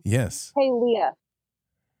couple? Yes. Hey, Leah,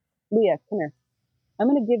 come here. I'm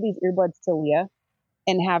going to give these earbuds to Leah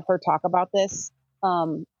and have her talk about this.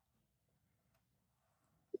 No,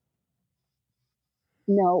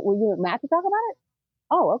 will you want Matt to talk about it?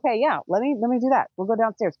 Oh, okay, yeah. Let me do that. We'll go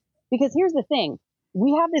downstairs. Because here's the thing.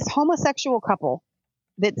 We have this homosexual couple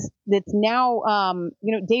that's now,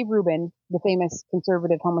 Dave Rubin, the famous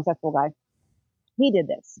conservative homosexual guy, he did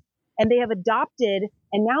this. And they have adopted,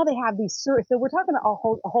 and now they have these, so we're talking about a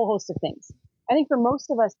whole host of things. I think for most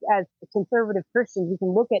of us as conservative Christians, we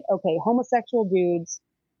can look at, okay, homosexual dudes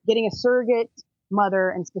getting a surrogate mother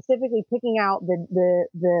and specifically picking out the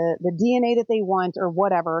DNA that they want or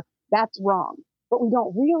whatever, that's wrong. But we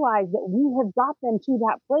don't realize that we have got them to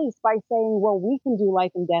that place by saying, well, we can do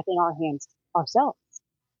life and death in our hands ourselves.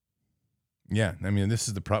 Yeah, I mean, this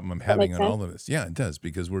is the problem I'm having on all of this. Yeah, it does,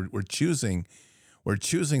 because we're choosing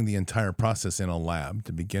the entire process in a lab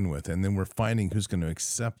to begin with, and then we're finding who's going to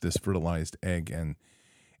accept this fertilized egg, and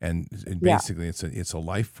basically it's a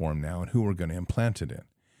life form now, and who we're going to implant it in.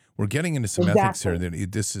 We're getting into some ethics here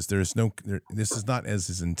that this is not as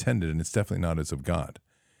is intended, and it's definitely not as of God.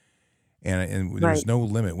 And there's no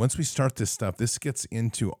limit. Once we start this stuff, this gets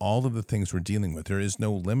into all of the things we're dealing with. There is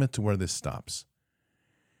no limit to where this stops.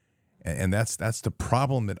 And that's the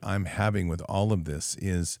problem that I'm having with all of this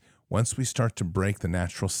is once we start to break the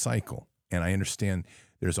natural cycle, and I understand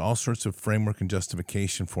there's all sorts of framework and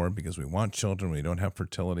justification for it because we want children, we don't have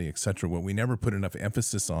fertility, etc. What we never put enough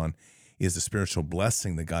emphasis on is the spiritual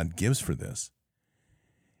blessing that God gives for this.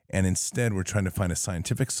 And instead, we're trying to find a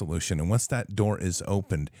scientific solution. And once that door is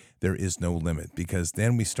opened, there is no limit, because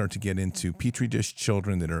then we start to get into petri dish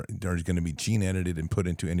children that are going to be gene edited and put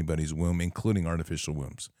into anybody's womb, including artificial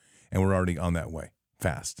wombs. And we're already on that way,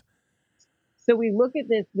 fast. So we look at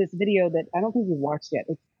this video that I don't think you've watched yet.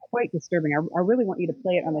 It's quite disturbing. I really want you to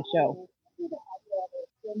play it on the show.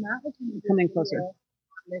 Come in closer.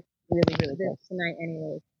 Really, really close. Tonight,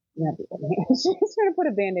 anyways. Yeah. She's trying to put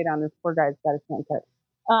a Band-Aid on this poor guy's got his hand cut.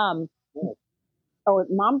 My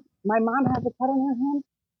mom has a cut on her hand.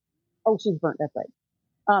 Oh, she's burnt. That's right.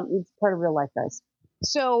 It's part of real life, guys.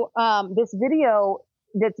 So, this video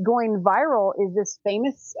that's going viral is this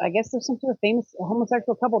famous, I guess there's some sort of famous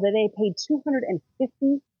homosexual couple that they paid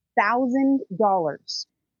 $250,000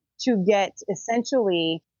 to get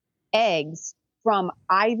essentially eggs from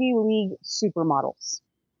Ivy League supermodels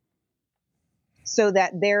so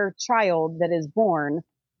that their child that is born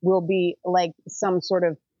will be like some sort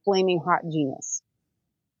of flaming hot genius.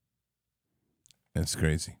 It's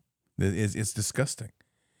crazy. It's disgusting.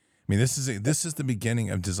 I mean, this is the beginning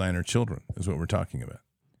of designer children, is what we're talking about,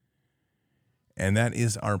 and that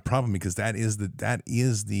is our problem because that is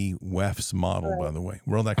the WEF's model, by the way.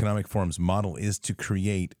 World Economic Forum's model is to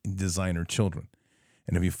create designer children,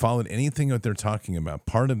 and if you followed anything that they're talking about,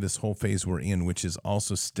 part of this whole phase we're in, which is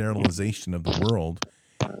also sterilization of the world,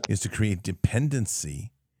 is to create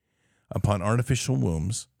dependency upon artificial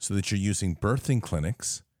wombs, so that you're using birthing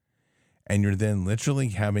clinics, and you're then literally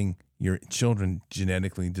having your children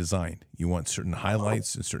genetically designed. You want certain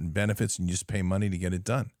highlights and certain benefits, and you just pay money to get it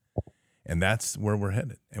done. And that's where we're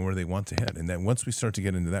headed and where they want to head. And then once we start to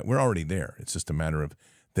get into that, we're already there. It's just a matter of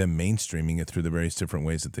them mainstreaming it through the various different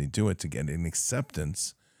ways that they do it to get an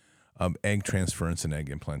acceptance of egg transference and egg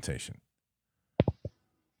implantation.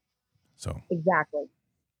 So Exactly.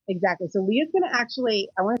 So Leah's going to actually,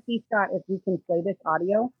 I want to see, Scott, if we can play this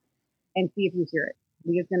audio and see if you hear it.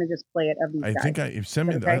 Leah's going to just play it of these guys. I think if you send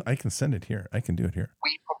me, okay? I can send it here. I can do it here.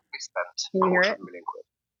 We probably spent Can you hear it? £1 million.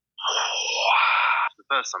 The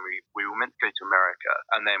first time we were meant to go to America,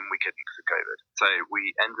 and then we couldn't because of COVID. So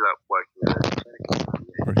we ended up working at a clinical.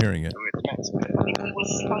 We're hearing it. We were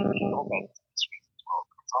slightly innovative for this reason as well,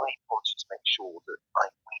 because I wanted to make sure that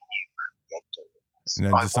we knew the egg donor was. No,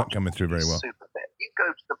 it's not coming through very well. Super fit. You go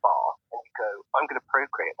to the bar and you go, I'm going to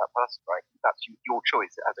procreate that person, right? That's your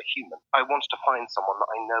choice as a human. I wanted to find someone that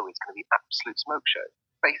I know is going to be absolute smoke show.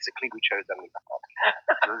 Basically, we chose Emily Bernard.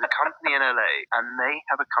 There was a company in LA, and they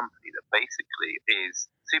have a company that basically is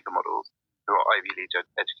supermodels who are Ivy League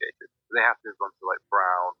educated. They have to have gone to like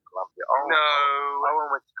Brown, Columbia. Oh no, I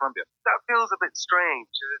went to Columbia. That feels a bit strange,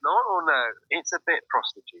 is it not? Or no? It's a bit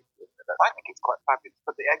prostitute. I think it's quite fabulous,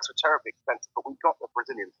 but the eggs were terribly expensive. But we got the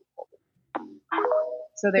Brazilians involved.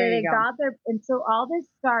 So there you go. And so all this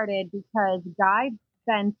started because Guy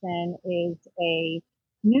Benson is a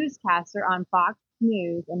newscaster on Fox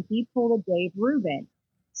News, and he pulled a Dave Rubin.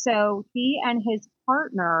 So he and his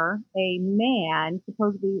partner, a man,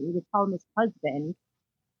 supposedly we would call him his husband,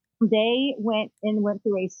 they went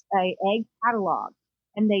through a egg catalog,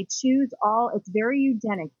 and they choose all. It's very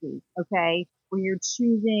eugenics-y, okay, where you're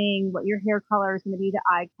choosing what your hair color is going to be, the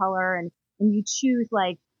eye color, and you choose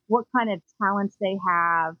like what kind of talents they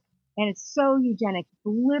have, and it's so eugenics. It's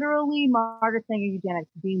literally Margaret Sanger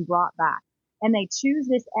eugenics being brought back. And they choose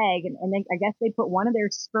this egg, and I guess they put one of their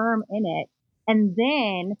sperm in it, and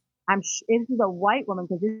then this is a white woman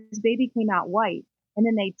because this baby came out white, and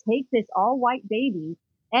then they take this all white baby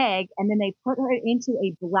egg, and then they put her into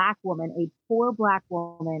a black woman, a poor black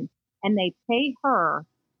woman, and they pay her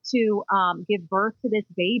to give birth to this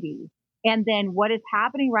baby. And then what is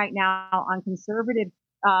happening right now on conservative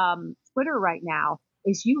Twitter right now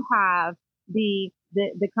is you have the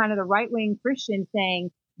kind of the right wing Christian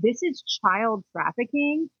saying, this is child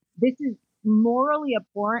trafficking. This is morally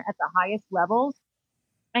abhorrent at the highest levels.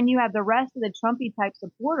 And you have the rest of the Trumpy type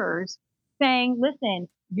supporters saying, listen,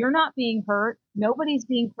 you're not being hurt. Nobody's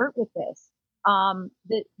being hurt with this.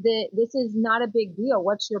 This is not a big deal.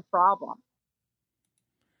 What's your problem?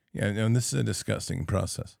 Yeah, and this is a disgusting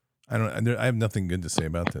process. I have nothing good to say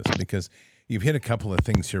about this because you've hit a couple of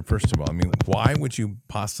things here. First of all, I mean, why would you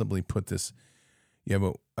possibly put this? You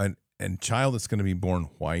have a child that's going to be born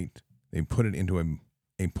white. They put it into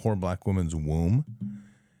a poor black woman's womb.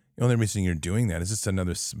 The only reason you're doing that is just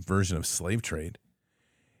another version of slave trade,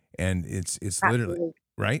 and it's literally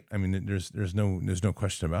right. I mean, there's no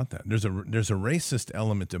question about that. There's a racist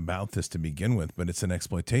element about this to begin with, but it's an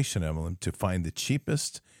exploitation element to find the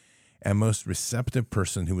cheapest and most receptive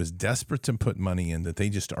person who is desperate to put money in that they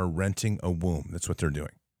just are renting a womb. That's what they're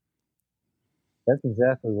doing. That's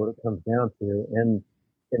exactly what it comes down to, and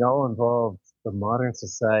it all involves the modern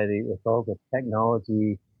society with all the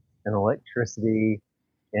technology and electricity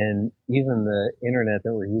and even the internet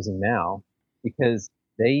that we're using now, because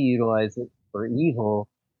they utilize it for evil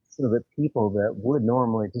so that people that would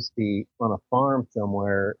normally just be on a farm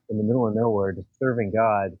somewhere in the middle of nowhere just serving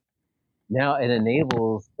God, now it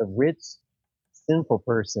enables the rich, sinful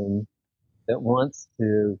person that wants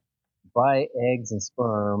to buy eggs and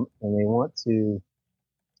sperm, and they want to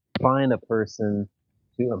find a person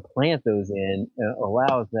to implant those in, and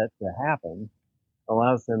allows that to happen,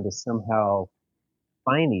 allows them to somehow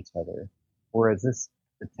find each other. Whereas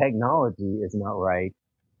the technology is not right.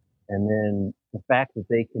 And then the fact that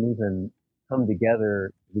they can even come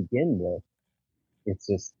together to begin with, it's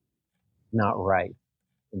just not right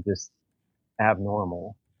and just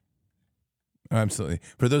abnormal. Absolutely.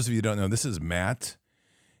 For those of you who don't know, this is Matt,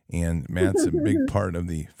 and Matt's a big part of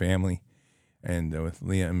the family, and with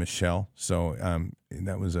Leah and Michelle. So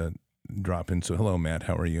that was a drop in. So hello, Matt.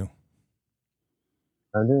 How are you?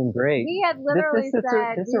 I'm doing great. He had literally said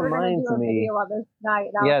this we were going to reminds do a me. video on this night.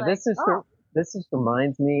 And I Yeah, was like, this just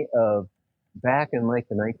reminds me of back in like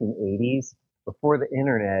the 1980s, before the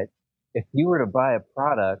internet. If you were to buy a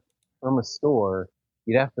product from a store,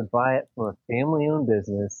 you'd have to buy it from a family-owned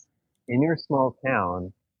business in your small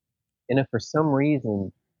town. And if for some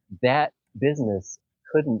reason that business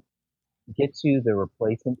couldn't get you the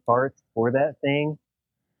replacement parts for that thing,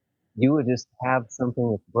 you would just have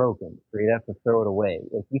something that's broken, or you'd have to throw it away.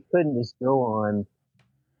 If you couldn't just go on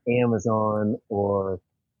Amazon, or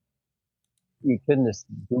you couldn't just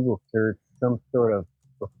Google search some sort of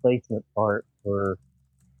replacement part for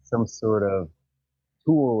some sort of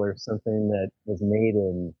tool or something that was made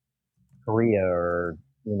in Korea or,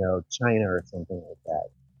 China or something like that.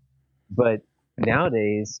 But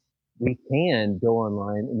nowadays, we can go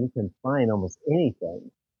online and you can find almost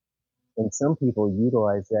anything. And some people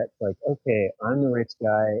utilize that like, okay, I'm the rich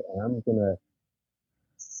guy and I'm going to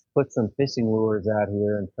put some fishing lures out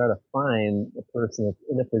here and try to find a person that's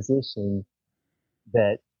in a position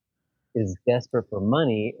that is desperate for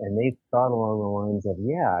money. And they've thought along the lines of,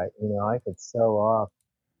 yeah, I could sell off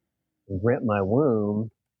and rent my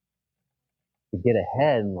womb to get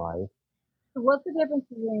ahead in life. So what's the difference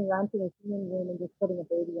between renting a human womb and just putting a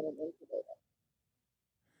baby in an incubator?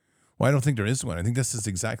 Well, I don't think there is one. I think this is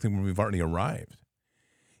exactly where we've already arrived.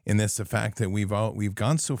 And that's the fact that we've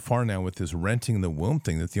gone so far now with this renting the womb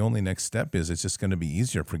thing that the only next step is it's just going to be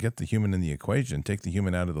easier. Forget the human in the equation. Take the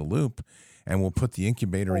human out of the loop, and we'll put the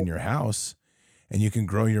incubator in your house, and you can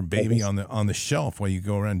grow your baby on the shelf while you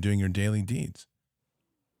go around doing your daily deeds.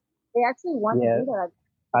 They actually want to do that.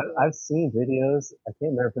 I've seen videos. I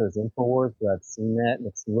can't remember if it was InfoWars, but I've seen that, and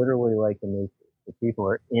it's literally like the people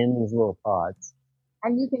are in these little pods.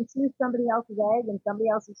 And you can choose somebody else's egg and somebody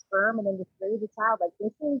else's sperm and then just raise a child. Like,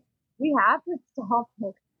 we have to stop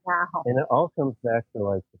this now. And it all comes back to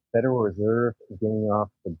like the Federal Reserve getting off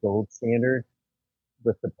the gold standard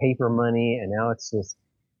with the paper money, and now it's just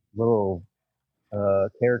little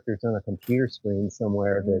characters on a computer screen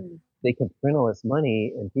somewhere that they can print all this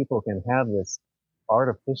money, and people can have this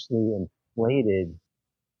artificially inflated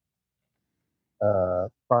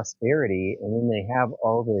prosperity, and then they have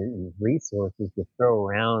all the resources to throw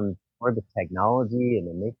around for the technology and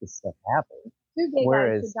to make this stuff happen. Two gay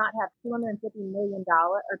guys should not have $250 million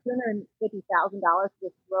or $250,000 to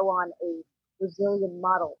just throw on a Brazilian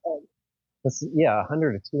model egg.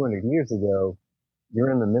 100 to 200 years ago, you're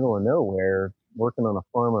in the middle of nowhere, working on a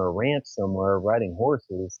farm or a ranch somewhere, riding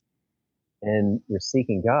horses, and you're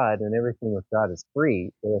seeking God, and everything with God is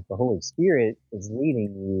free. But if the Holy Spirit is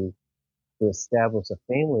leading you to establish a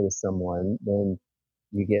family with someone, then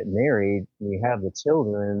you get married and you have the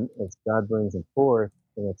children as God brings them forth,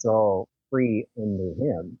 and it's all free under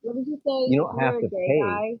Him. What did you say? You don't have to pay.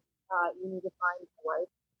 Guy, you need to find a wife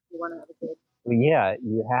if you want to have a kid. Well, yeah,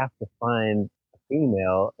 you have to find a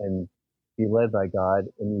female and be led by God,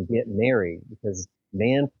 and you get married, because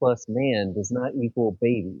man plus man does not equal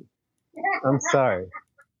baby. I'm sorry.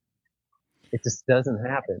 It just doesn't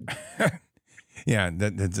happen. Yeah,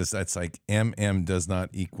 that's like MM does not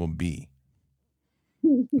equal B,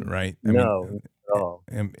 right? No.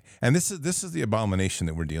 And this is the abomination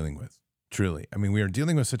that we're dealing with. Truly, I mean, we are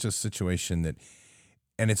dealing with such a situation that,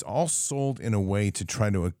 and it's all sold in a way to try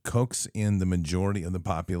to coax in the majority of the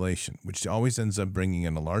population, which always ends up bringing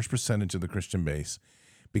in a large percentage of the Christian base,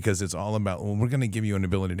 because it's all about, well, we're going to give you an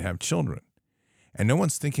ability to have children. And no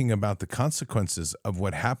one's thinking about the consequences of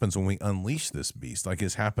what happens when we unleash this beast, like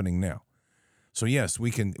is happening now. So yes,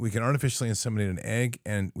 we can artificially inseminate an egg,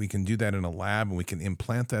 and we can do that in a lab, and we can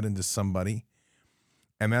implant that into somebody.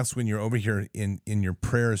 And that's when you're over here in your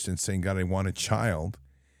prayers and saying, God, I want a child.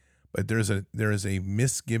 But there is a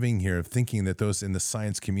misgiving here of thinking that those in the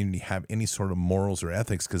science community have any sort of morals or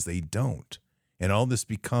ethics, because they don't. And all this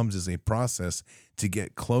becomes is a process to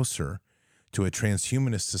get closer to a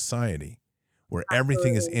transhumanist society where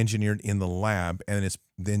everything is engineered in the lab, and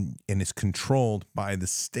it's controlled by the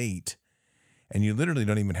state, and you literally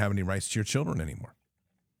don't even have any rights to your children anymore.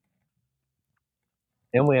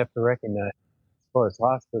 And we have to recognize, as far as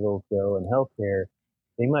hospitals go and healthcare,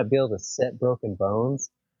 they might be able to set broken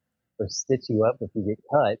bones or stitch you up if you get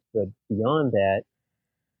cut, but beyond that,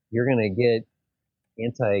 you're going to get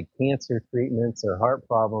anti-cancer treatments or heart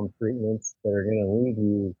problem treatments that are going to leave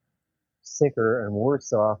you sicker and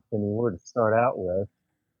worse off than you were to start out with.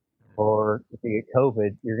 Or if you get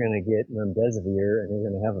COVID, you're going to get remdesivir and you're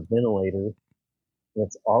going to have a ventilator.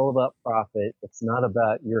 It's all about profit. It's not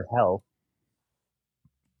about your health.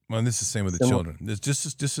 Well, this is the same with the children.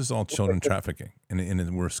 This is all children trafficking in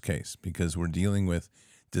the worst case, because we're dealing with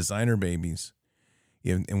designer babies,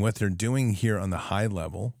 and what they're doing here on the high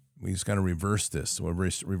level, we just got to reverse this, or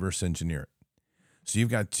reverse engineer it. So you've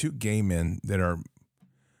got two gay men that are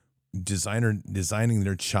designing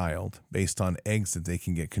their child based on eggs that they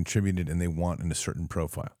can get contributed and they want in a certain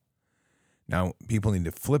profile. Now, people need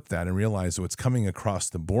to flip that and realize that what's coming across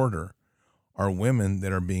the border are women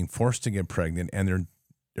that are being forced to get pregnant, and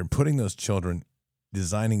they're putting those children,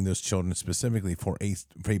 designing those children specifically for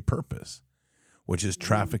a purpose, which is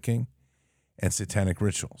trafficking and satanic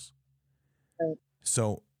rituals. Right.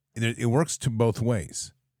 So it works to both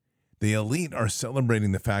ways. The elite are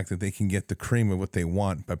celebrating the fact that they can get the cream of what they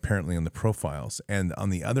want, apparently on the profiles. And on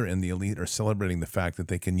the other end, the elite are celebrating the fact that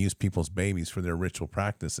they can use people's babies for their ritual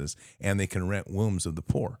practices, and they can rent wombs of the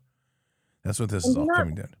poor. That's what this is all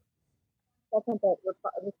coming down to. Second, that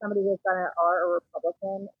if somebody who's done it are a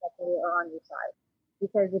Republican, that they are on your side.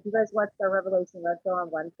 Because if you guys watch the Revelation Red Show on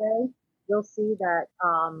Wednesday, you'll see that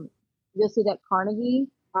Carnegie,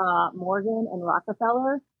 Morgan, and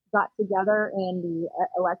Rockefeller got together in the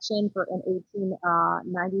election in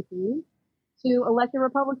 1893 to elect a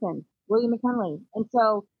Republican, William McKinley. And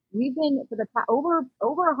so we've been for the over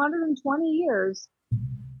 120 years.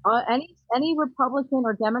 Any Republican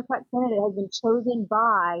or Democrat candidate has been chosen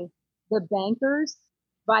by the bankers,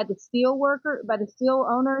 by the steel worker, by the steel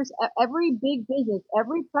owners. Every big business,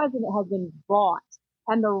 every president has been bought.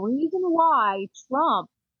 And the reason why Trump,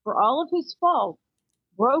 for all of his faults,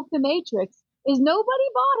 broke the matrix is nobody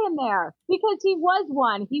bought him there, because he was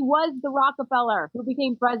one. He was the Rockefeller who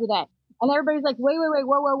became president. And everybody's like, wait,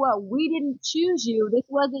 whoa. We didn't choose you. This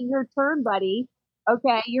wasn't your turn, buddy.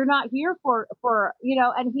 Okay, you're not here for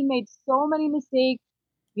and he made so many mistakes.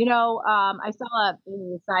 I saw a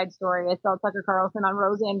side story. I saw Tucker Carlson on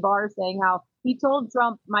Roseanne Barr saying how he told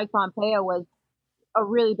Trump Mike Pompeo was a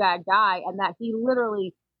really bad guy, and that he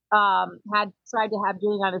literally had tried to have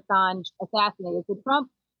Julian Assange assassinated. So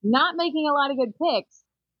Trump not making a lot of good picks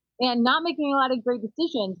and not making a lot of great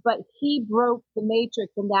decisions, but he broke the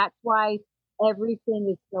matrix, and that's why everything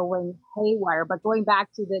is going haywire. But going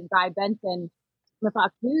back to the Guy Benson, the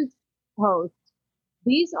Fox News host,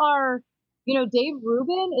 these are, Dave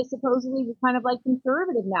Rubin is supposedly kind of like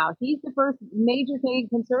conservative now. He's the first major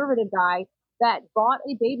conservative guy that bought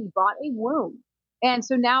a baby, bought a womb. And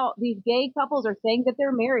so now these gay couples are saying that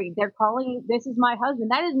they're married. They're calling, this is my husband.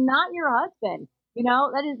 That is not your husband. There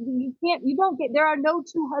are no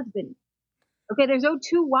two husbands. Okay, there's no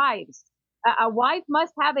two wives. A wife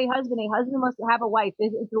must have a husband. A husband must have a wife.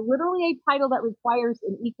 It's literally a title that requires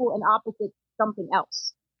an equal and opposite something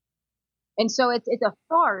else. And so it's a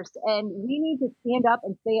farce, and we need to stand up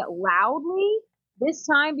and say it loudly this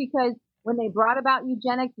time, because when they brought about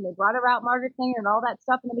eugenics and they brought about Margaret Sanger and all that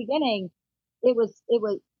stuff in the beginning, it was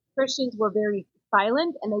Christians were very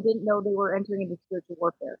silent, and they didn't know they were entering into spiritual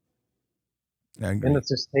warfare. And it's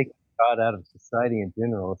just taking God out of society in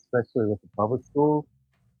general, especially with the public schools,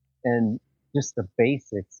 and just the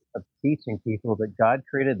basics of teaching people that God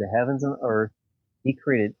created the heavens and earth. He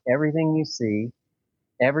created everything you see,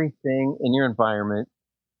 everything in your environment.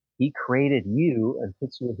 He created you and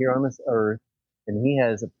put you here on this earth, and he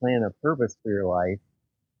has a plan of purpose for your life.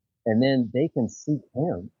 And then they can seek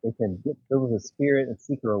him. They can get filled with the Spirit and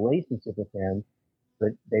seek a relationship with him.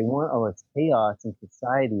 But they want all this chaos in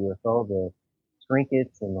society with all the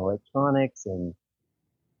trinkets and electronics and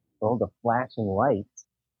all the flashing lights.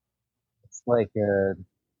 It's like,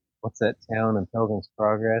 what's that town in Pilgrim's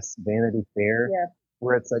Progress, Vanity Fair? Yeah.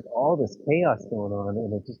 Where it's like all this chaos going on,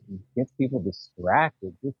 and it just gets people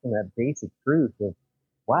distracted just from that basic truth of,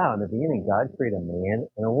 wow, in the beginning, God created a man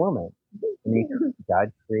and a woman. And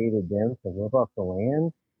God created them to live off the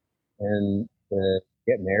land and to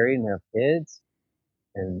get married and have kids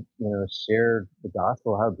and, share the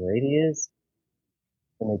gospel, how great he is.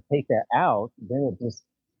 And they take that out, then it just,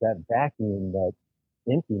 that vacuum, that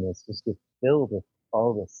emptiness just gets filled with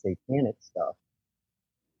all this satanic stuff.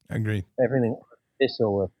 I agree. Everything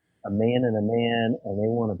artificial with a man and they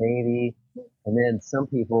want a baby. And then some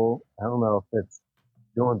people, I don't know if it's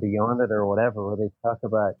going beyond it or whatever, where they talk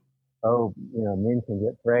about oh, men can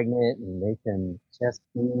get pregnant and they can chest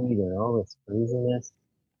feed and all this craziness.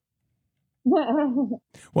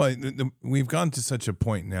 Well, we've gone to such a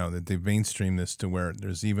point now that they've mainstreamed this to where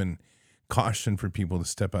there's even caution for people to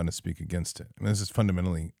step out and speak against it. I mean, this is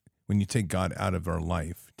fundamentally when you take God out of our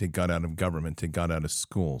life, take God out of government, take God out of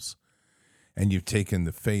schools, and you've taken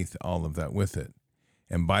the faith, all of that with it,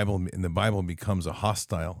 and the Bible becomes a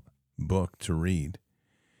hostile book to read.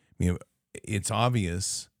 I mean, it's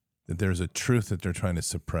obvious that there's a truth that they're trying to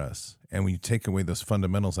suppress, and when you take away those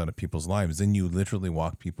fundamentals out of people's lives, then you literally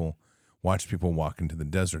watch people walk into the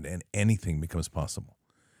desert, and anything becomes possible.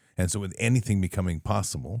 And so, with anything becoming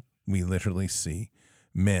possible, we literally see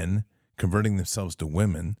men converting themselves to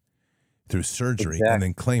women through surgery and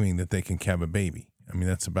then claiming that they can have a baby. I mean,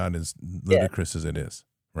 that's about as ludicrous as it is,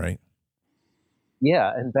 right?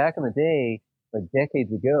 Yeah, and back in the day, like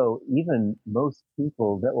decades ago, even most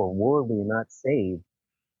people that were worldly and not saved,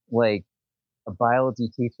 like a biology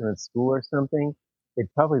teacher in school or something,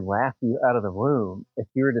 they'd probably laugh you out of the room if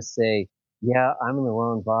you were to say, yeah, I'm in the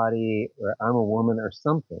wrong body or I'm a woman or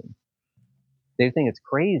something. They think it's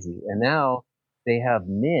crazy. And now they have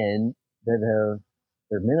men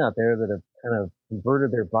there are men out there that have kind of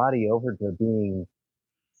converted their body over to being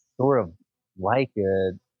sort of like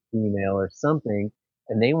a female or something.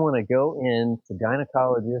 And they want to go in to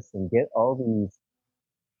gynecologists and get all these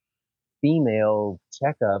female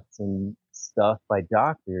checkups and stuff by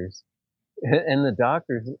doctors. And the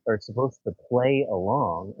doctors are supposed to play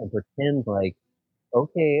along and pretend like,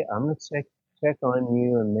 okay, I'm gonna check on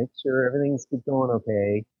you and make sure everything's going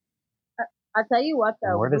okay. I'll tell you what, though.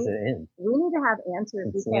 And where does it end? We need to have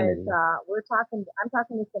answers Insanity. because I'm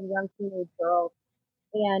talking to some young teenage girls,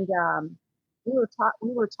 and we were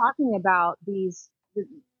talking about the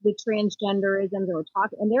transgenderisms, and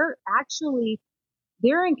and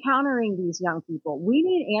they're encountering these young people. We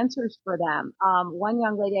need answers for them. One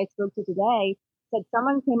young lady I spoke to today said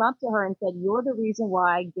someone came up to her and said, "You're the reason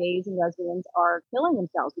why gays and lesbians are killing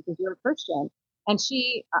themselves because you're a Christian." And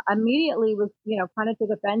she immediately was, kind of took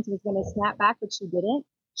offense and was going to snap back, but she didn't.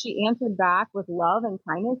 She answered back with love and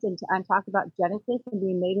kindness and talked about Genesis and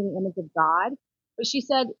being made in the image of God. But she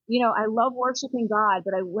said, I love worshiping God,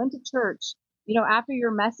 but I went to church, after your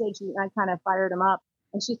message, I kind of fired him up.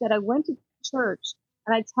 And she said, I went to church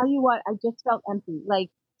and I tell you what, I just felt empty. Like,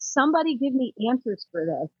 somebody give me answers for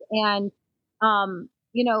this. And,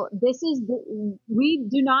 we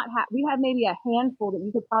have maybe a handful that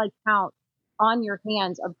you could probably count on your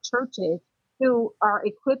hands of churches who are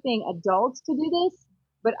equipping adults to do this.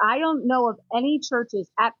 But I don't know of any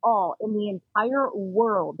churches at all in the entire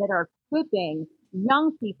world that are equipping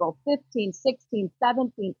young people, 15, 16,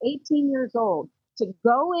 17, 18 years old, to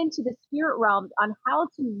go into the spirit realm on how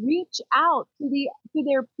to reach out to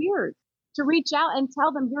their peers, to reach out and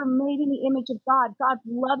tell them you're made in the image of God. God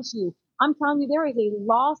loves you. I'm telling you, there is a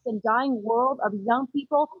lost and dying world of young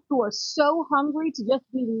people who are so hungry to just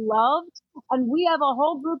be loved. And we have a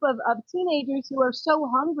whole group of teenagers who are so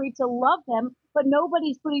hungry to love them, but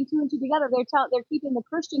nobody's putting two and two together. They're keeping the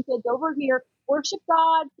Christian kids over here, worship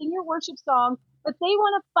God, sing your worship song, but they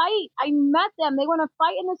want to fight. I met them. They want to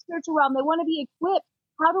fight in the spiritual realm. They want to be equipped.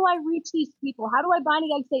 How do I reach these people? How do I bind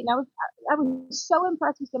against Satan? I was so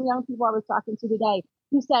impressed with some young people I was talking to today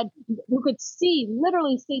who could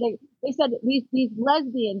literally see. They said these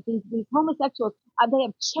lesbians, these homosexuals, they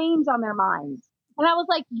have chains on their minds. And I was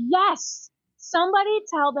like, yes, somebody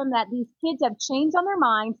tell them that these kids have chains on their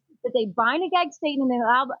minds, that they bind against Satan and they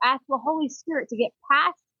ask the Holy Spirit to get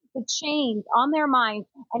past the chains on their minds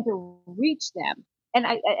and to reach them. And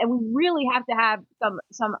we really have to have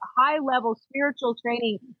some high level spiritual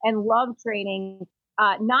training and love training,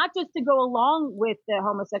 not just to go along with the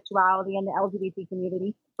homosexuality and the LGBT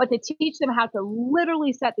community, but to teach them how to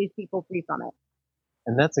literally set these people free from it.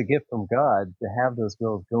 And that's a gift from God to have those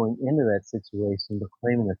girls going into that situation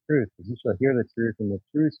proclaiming the truth, because you shall hear the truth and the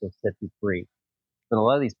truth shall set you free. But a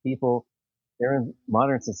lot of these people, they're in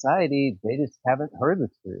modern society, they just haven't heard the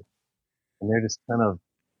truth. And they're just kind of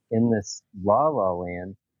in this la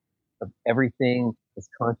land of everything is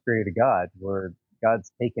contrary to God, where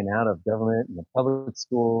God's taken out of government and the public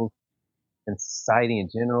schools and society in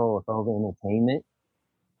general with all the entertainment.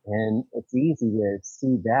 And it's easy to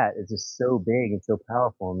see that it's just so big and so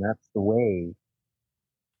powerful, and that's the way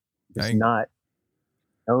to not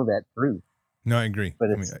know that truth. No, I agree. But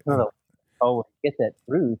it's get that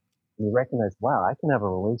truth and you recognize, wow, I can have a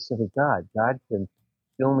relationship with God. God can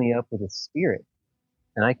fill me up with His Spirit,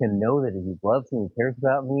 and I can know that He loves me and cares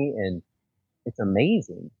about me, and it's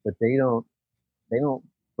amazing. But they don't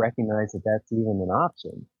recognize that that's even an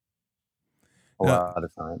option a lot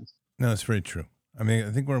of times. No, it's very true. I mean,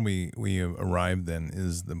 I think where we arrived then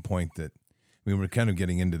is the point that we were kind of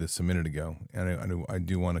getting into this a minute ago, and I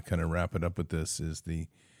do want to kind of wrap it up with this, is the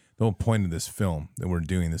whole point of this film that we're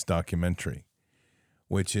doing, this documentary,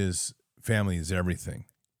 which is family is everything.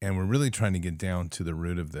 And we're really trying to get down to the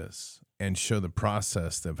root of this and show the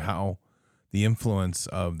process of how the influence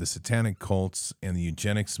of the satanic cults and the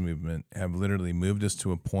eugenics movement have literally moved us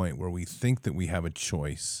to a point where we think that we have a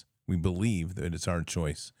choice. We believe that it's our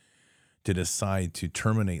choice to decide to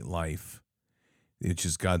terminate life, which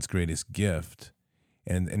is God's greatest gift,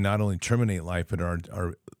 and not only terminate life, but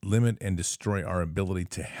our limit and destroy our ability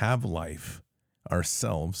to have life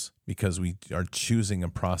ourselves, because we are choosing a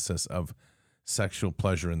process of sexual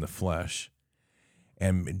pleasure in the flesh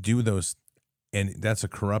and do those. And that's a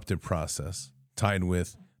corrupted process tied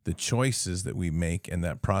with the choices that we make and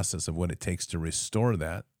that process of what it takes to restore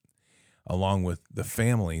that, along with the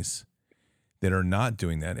families that are not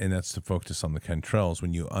doing that. And that's to focus on the contrails.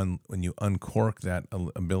 When you uncork that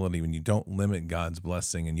ability, when you don't limit God's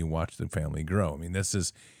blessing and you watch the family grow. I mean, this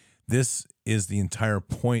is the entire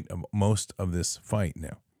point of most of this fight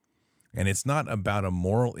now. And it's not about a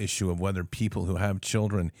moral issue of whether people who have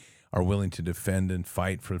children are willing to defend and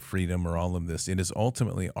fight for freedom or all of this. It is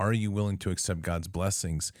ultimately, are you willing to accept God's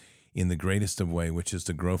blessings in the greatest of way, which is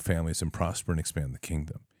to grow families and prosper and expand the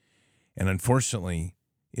kingdom? And unfortunately,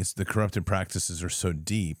 it's the corrupted practices are so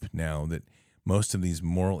deep now that most of these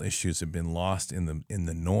moral issues have been lost in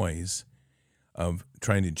the noise of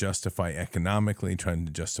trying to justify economically, trying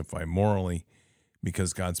to justify morally,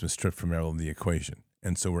 because God's been stripped from all of the equation.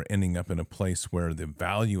 And so we're ending up in a place where the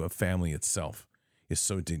value of family itself is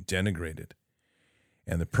so denigrated.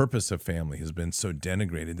 And the purpose of family has been so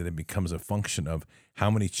denigrated that it becomes a function of how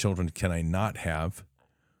many children can I not have?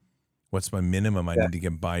 What's my minimum I need to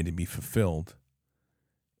get by to be fulfilled?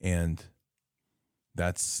 And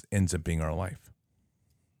that's ends up being our life.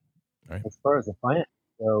 Right? As far as the finance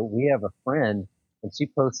go, we have a friend, and she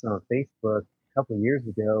posted on Facebook a couple of years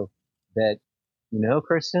ago that,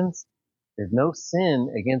 Christians, there's no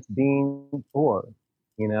sin against being poor.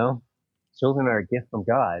 Children are a gift from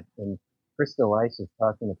God. And Krista Elisha's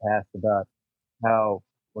talked in the past about how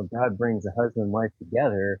when God brings a husband and wife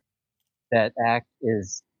together, that act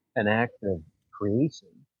is an act of creation.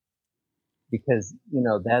 Because,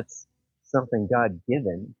 that's something God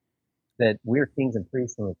given, that we're kings and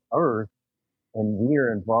priests on this earth, and we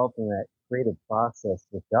are involved in that creative process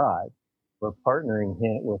with God. We're partnering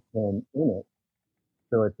with Him in it.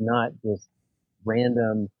 So it's not just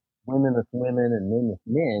random women with women and men with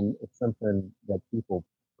men. It's something that people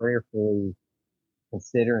prayerfully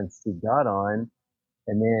consider and see God on.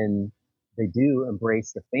 And then they do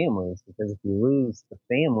embrace the families, because if you lose the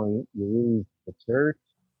family, you lose the church,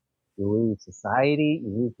 you lose society, you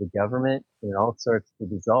lose the government, and it all starts to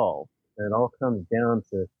dissolve. And it all comes down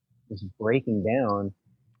to just breaking down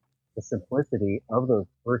the simplicity of those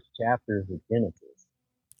first chapters of Genesis.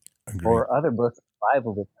 Agreed. Or other books of the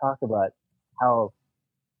Bible that talk about how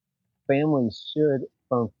families should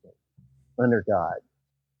function under God.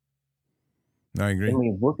 I agree. And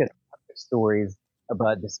we look at stories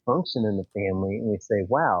about dysfunction in the family and we say,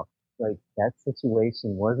 wow, like that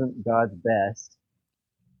situation wasn't God's best.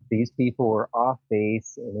 These people were off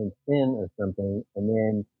base and in sin or something. And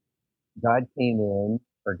then God came in,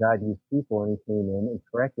 or God used people and He came in and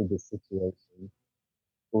corrected the situation.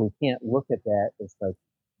 But we can't look at that as like,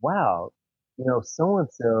 wow,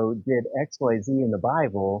 so-and-so did X, Y, Z in the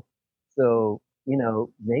Bible. So,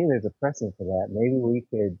 maybe there's a precedent for that. Maybe we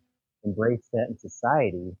could embrace that in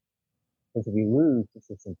society. Because if we lose just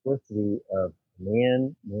the simplicity of a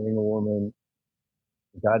man marrying a woman,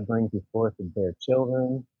 God brings you forth to bear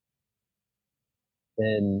children,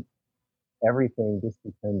 then everything just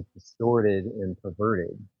becomes distorted and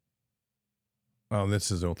perverted. Well,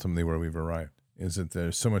 this is ultimately where we've arrived, is that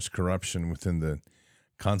there's so much corruption within the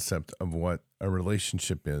concept of what a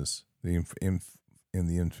relationship is, the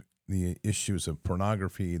issues of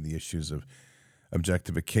pornography, the issues of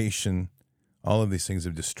objectification. All of these things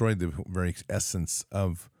have destroyed the very essence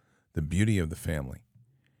of the beauty of the family.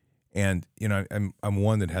 And, I'm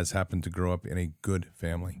one that has happened to grow up in a good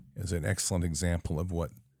family, as an excellent example of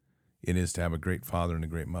what it is to have a great father and a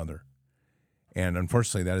great mother. And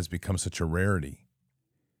unfortunately, that has become such a rarity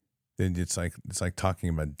that it's like talking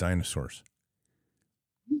about dinosaurs.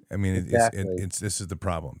 I mean, Exactly. this is the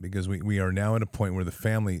problem, because we are now at a point where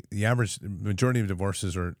the average majority of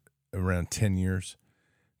divorces are around 10 years.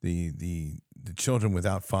 The children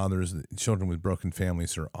without fathers, the children with broken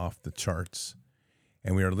families are off the charts.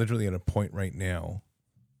 And we are literally at a point right now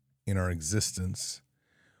in our existence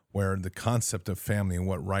where the concept of family and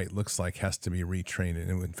what right looks like has to be retrained.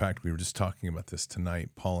 And in fact, we were just talking about this tonight,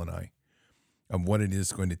 Paul and I, of what it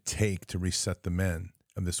is going to take to reset the men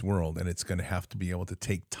of this world. And it's going to have to be able to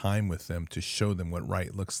take time with them to show them what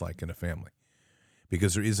right looks like in a family,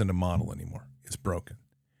 because there isn't a model anymore. It's broken.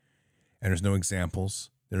 And there's no examples.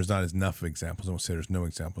 There's not enough examples. I won't say there's no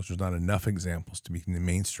examples. There's not enough examples to be in the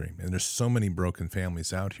mainstream. And there's so many broken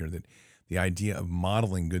families out here that the idea of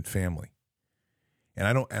modeling good family, and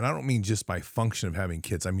I don't mean just by function of having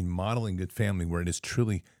kids. I mean modeling good family where it is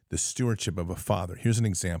truly the stewardship of a father. Here's an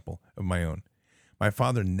example of my own. My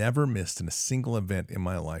father never missed in a single event in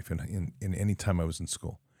my life in any time I was in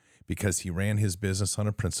school, because he ran his business on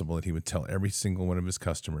a principle that he would tell every single one of his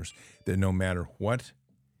customers that no matter what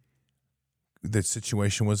the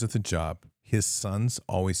situation was at the job, his sons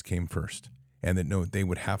always came first. And that they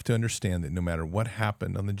would have to understand that no matter what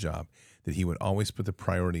happened on the job, that he would always put the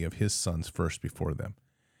priority of his sons first before them.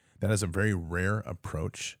 That is a very rare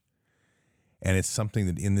approach. And it's something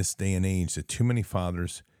that in this day and age that too many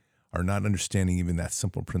fathers are not understanding even that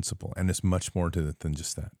simple principle. And there's much more to it than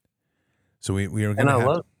just that. So we are going to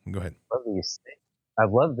have... Go ahead. I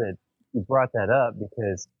love that you brought that up,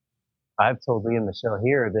 because I've told Lee and Michelle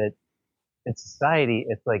here that in society,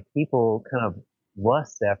 it's like people kind of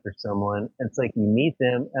lust after someone. It's like you meet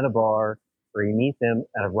them at a bar or you meet them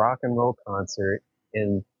at a rock and roll concert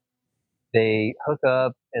and they hook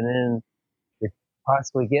up and then they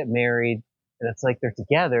possibly get married, and it's like they're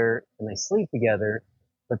together and they sleep together,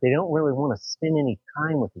 but they don't really want to spend any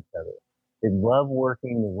time with each other. They love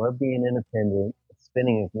working, they love being independent,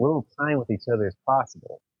 spending as little time with each other as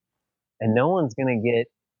possible. And no one's going to get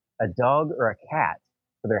a dog or a cat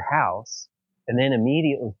for their house and then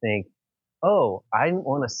immediately think, oh, I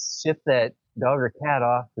want to ship that dog or cat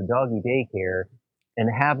off to doggy daycare and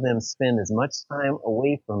have them spend as much time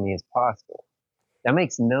away from me as possible. That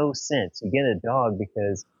makes no sense. You get a dog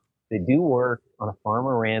because they do work on a farm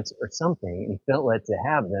or ranch or something, and you felt led to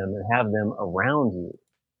have them and have them around you.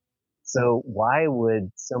 So why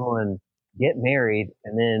would someone get married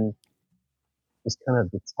and then just kind of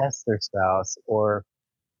detest their spouse, or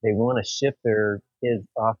they want to ship their kids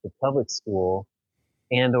off to public school,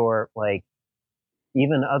 and or like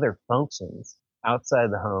even other functions outside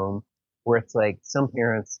the home where it's like some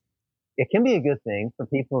parents, it can be a good thing for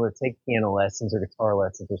people to take piano lessons or guitar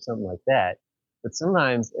lessons or something like that. But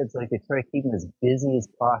sometimes it's like they try to keep them as busy as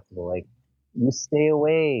possible. Like you stay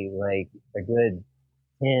away like a good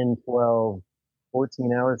 10, 12,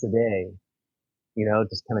 14 hours a day,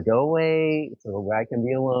 just kind of go away so the guy can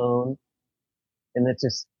be alone. And that's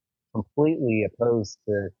just completely opposed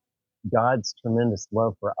to God's tremendous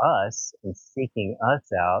love for us and seeking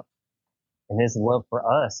us out, and his love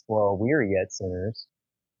for us while we're yet sinners.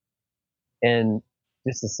 And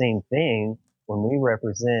just the same thing, when we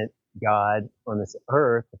represent God on this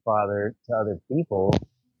earth, the Father, to other people,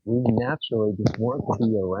 we naturally just want to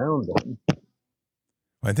be around them.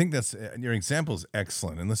 I think that's, your example is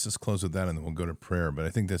excellent. And let's just close with that and then we'll go to prayer. But I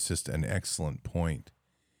think that's just an excellent point.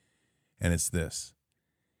 And it's this: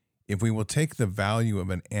 if we will take the value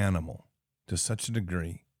of an animal to such a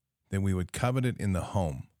degree that we would covet it in the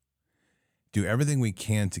home, do everything we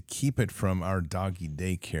can to keep it from our doggy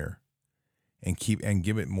daycare and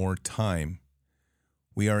give it more time,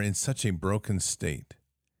 we are in such a broken state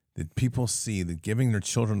that people see that giving their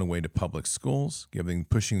children away to public schools,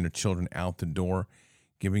 pushing their children out the door,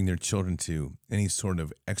 giving their children to any sort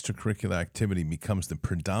of extracurricular activity becomes the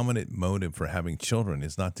predominant motive for having children,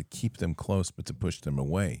 is not to keep them close, but to push them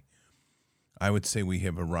away. I would say we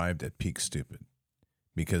have arrived at peak stupid,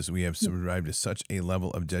 because we have arrived at such a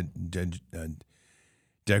level of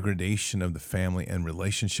degradation of the family and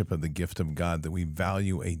relationship of the gift of God that we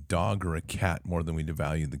value a dog or a cat more than we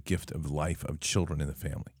value the gift of life of children in the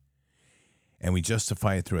family. And we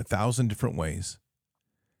justify it through 1,000 different ways.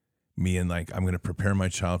 I'm going to prepare my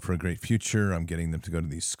child for a great future. I'm getting them to go to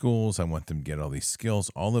these schools. I want them to get all these skills,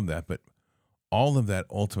 all of that. But all of that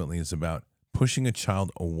ultimately is about pushing a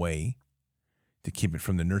child away to keep it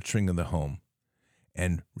from the nurturing of the home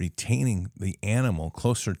and retaining the animal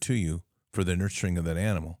closer to you for the nurturing of that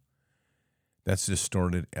animal. That's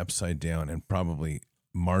distorted, upside down, and probably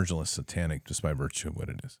marginally satanic just by virtue of what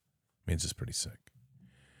it is. I mean, it's just pretty sick.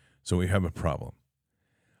 So we have a problem.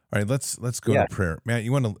 All right, let's go to prayer. Matt,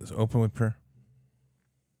 you want to open with prayer?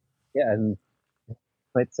 Yeah, and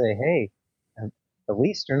might say, hey, at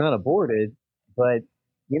least you're not aborted, but,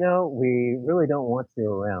 we really don't want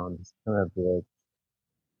you around. It's kind of the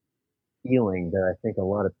feeling that I think a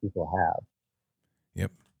lot of people have.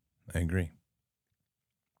 Yep, I agree.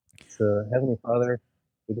 So, Heavenly Father,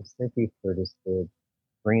 we just thank you for just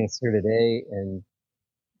bringing us here today, and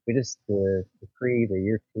we just decree the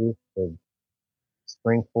year truth to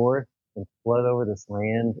spring forth and flood over this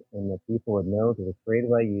land, and that people would know that they're created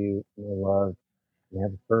by you and they're loved and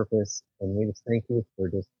have a purpose. And we just thank you for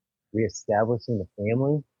just reestablishing the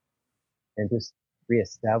family and just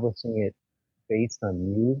reestablishing it based on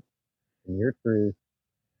you and your truth,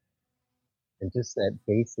 and just that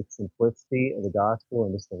basic simplicity of the gospel,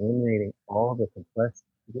 and just eliminating all the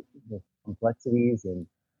complexities and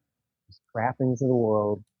just trappings of the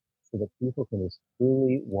world, so that people can just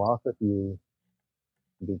truly walk with you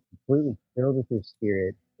and be completely filled with your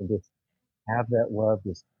spirit, and just have that love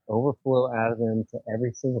just overflow out of them to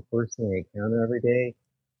every single person they encounter every day,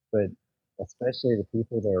 but especially the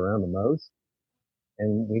people they're around the most.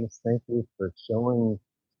 And we just thank you for showing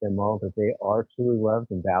them all that they are truly loved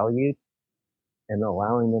and valued, and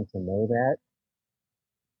allowing them to know that.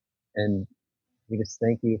 And we just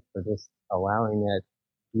thank you for just allowing that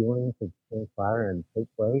healing to transpire and take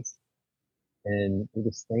place. And we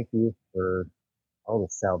just thank you for all the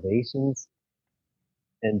salvations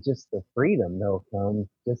and just the freedom that'll come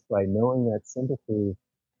just by knowing that simple truth,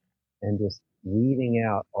 and just weeding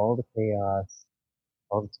out all the chaos,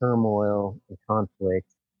 all the turmoil and conflict,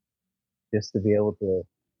 just to be able to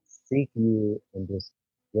seek you and just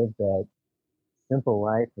live that simple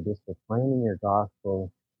life of just proclaiming your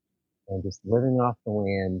gospel and just living off the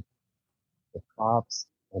land, the crops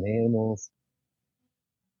and animals,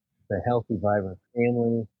 the healthy, vibrant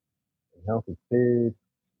family, and healthy food.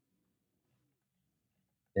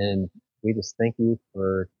 And we just thank you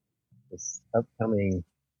for this upcoming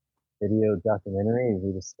video documentary, and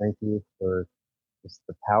we just thank you for just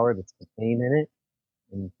the power that's contained in it.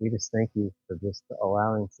 And we just thank you for just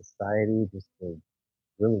allowing society just to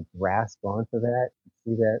really grasp onto that and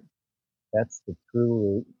see that that's the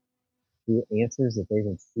true answers that they've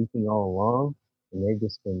been seeking all along, and they've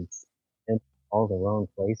just been sent all the wrong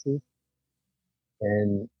places.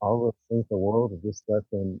 And all those things the world have just left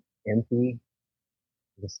them empty,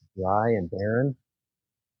 just dry and barren.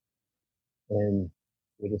 And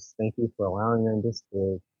we just thank you for allowing them just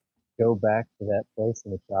to go back to that place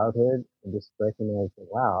in the childhood and just recognize that,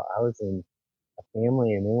 wow, I was in a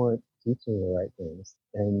family and they weren't teaching me the right things.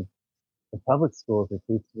 And the public schools are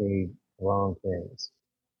teaching me the wrong things.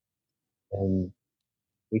 And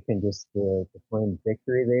we can just proclaim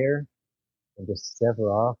victory there and just sever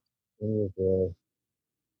off any of the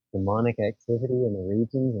demonic activity in the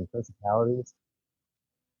regions and principalities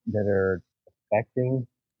that are affecting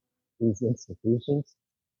these institutions.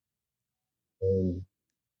 And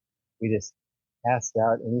we just cast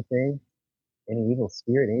out anything, any evil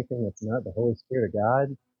spirit, anything that's not the Holy Spirit of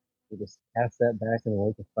God. We just cast that back in the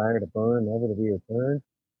lake of fire to burn, never to be returned.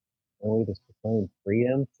 And we just proclaim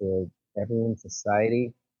freedom to everyone in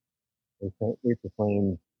society. We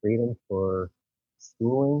proclaim freedom for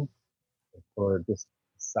schooling, for just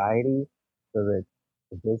society, so that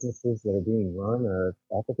the businesses that are being run are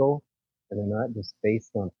ethical and they're not just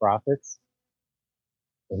based on profits,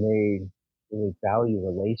 and they really value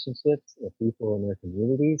relationships with people in their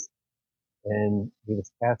communities. And we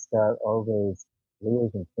just cast out all those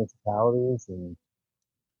rulers and principalities and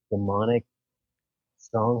demonic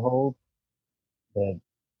strongholds that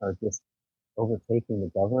are just overtaking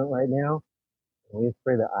the government right now. And we just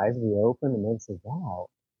pray the eyes will be open, and then say, wow,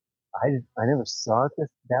 I never saw it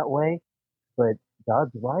that way, but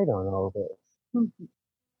God's right on all this. Mhm.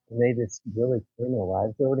 And they just really turn their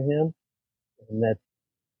lives over to Him, and that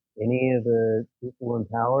any of the people in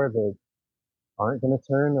power that aren't going to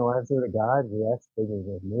turn their lives over to God, we ask they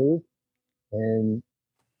be removed, and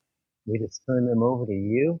we just turn them over to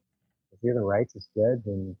you, because you're the righteous judge,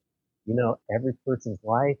 and you know every person's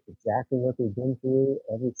life, exactly what they've been through,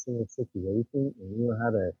 every single situation, and you know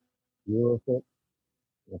how to deal with it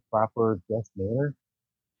in a proper, just manner.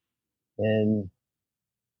 And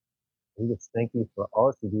we just thank you for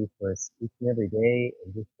all that you do for us each and every day,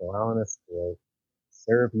 and just allowing us to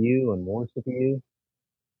serve you and worship you.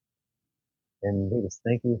 And we just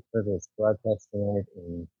thank you for this broadcast tonight,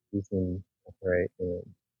 and using I pray.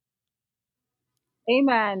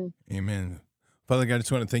 Amen. Amen. Father God, I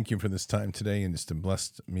just want to thank you for this time today and just a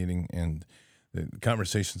blessed meeting and the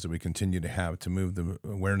conversations that we continue to have to move the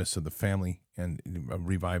awareness of the family and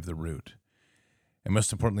revive the root. And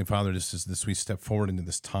most importantly, Father, just as this we step forward into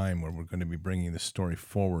this time where we're going to be bringing this story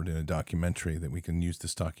forward in a documentary, that we can use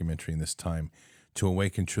this documentary in this time to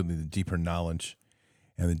awaken truly the deeper knowledge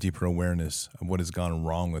and the deeper awareness of what has gone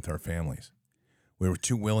wrong with our families. We were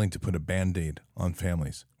too willing to put a Band-Aid on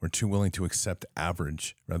families. We're too willing to accept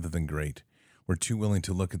average rather than great. We're too willing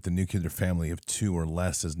to look at the nuclear family of two or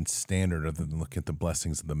less as standard rather than look at the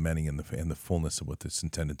blessings of the many and the fullness of what it's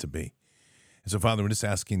intended to be. And so, Father, we're just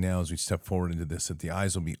asking now as we step forward into this that the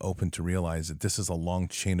eyes will be open to realize that this is a long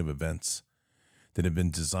chain of events that have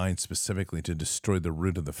been designed specifically to destroy the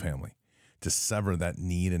root of the family, to sever that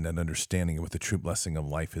need and that understanding of what the true blessing of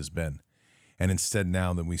life has been. And instead,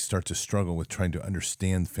 now that we start to struggle with trying to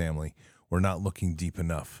understand family, we're not looking deep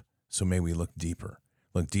enough. So may we look deeper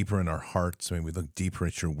in our hearts. May we look deeper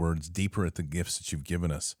at your words, deeper at the gifts that you've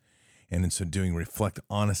given us. And in so doing, reflect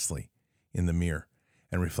honestly in the mirror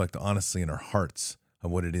and reflect honestly in our hearts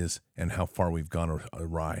of what it is and how far we've gone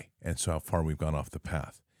awry and so how far we've gone off the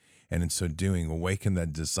path. And in so doing, awaken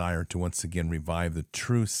that desire to once again revive the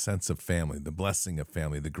true sense of family, the blessing of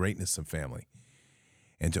family, the greatness of family,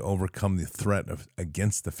 and to overcome the threat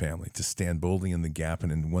against the family, to stand boldly in the gap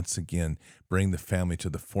and then once again bring the family to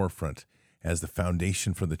the forefront as the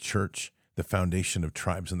foundation for the church, the foundation of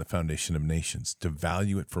tribes, and the foundation of nations, to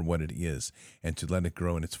value it for what it is and to let it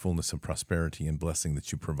grow in its fullness of prosperity and blessing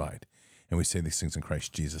that you provide. And we say these things in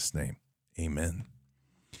Christ Jesus' name. Amen.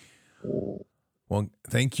 Well,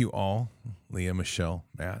 thank you all, Leah, Michelle,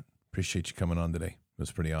 Matt. Appreciate you coming on today. It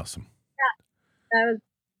was pretty awesome. That was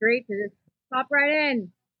great to just pop right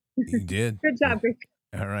in. You did. Good job.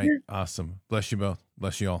 All right. Awesome. Bless you both.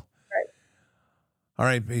 Bless you all. All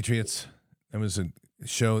right, Patriots. That was a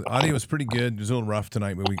show. Audio was pretty good. It was a little rough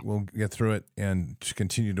tonight, but we'll get through it and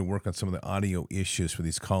continue to work on some of the audio issues for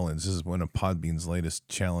these call-ins. This is one of Podbean's latest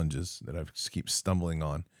challenges that I keep stumbling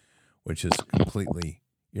on, which is completely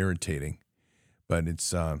irritating. But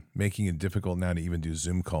it's making it difficult now to even do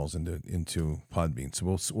Zoom calls into Podbean.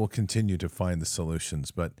 So we'll continue to find the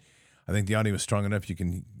solutions. But I think the audio is strong enough. You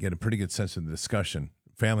can get a pretty good sense of the discussion.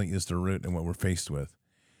 Family is the root and what we're faced with.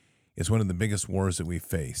 It's one of the biggest wars that we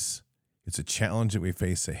face. It's a challenge that we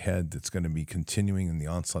face ahead that's going to be continuing, and the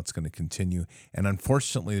onslaught's going to continue. And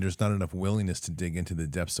unfortunately, there's not enough willingness to dig into the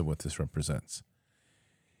depths of what this represents.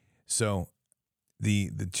 So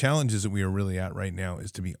the challenges that we are really at right now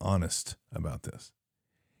is to be honest about this.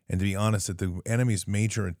 And to be honest that the enemy's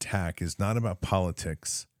major attack is not about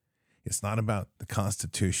politics. It's not about the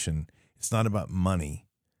Constitution. It's not about money.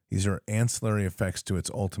 These are ancillary effects to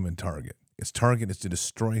its ultimate target. Its target is to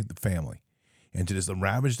destroy the family and to just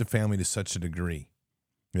ravage the family to such a degree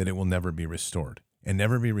that it will never be restored and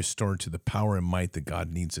never be restored to the power and might that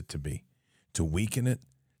God needs it to be, to weaken it,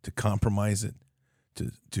 to compromise it,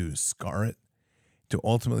 to scar it, to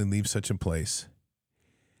ultimately leave such a place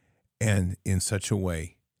and in such a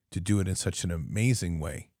way, to do it in such an amazing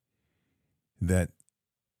way that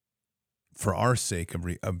for our sake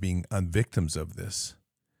of being victims of this,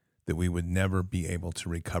 that we would never be able to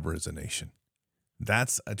recover as a nation.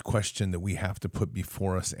 That's a question that we have to put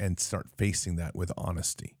before us and start facing that with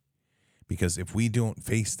honesty. Because if we don't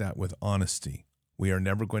face that with honesty, we are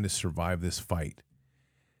never going to survive this fight.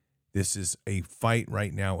 This is a fight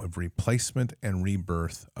right now of replacement and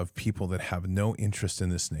rebirth of people that have no interest in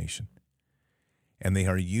this nation. And they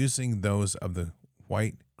are using those of the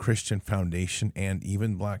white Christian foundation and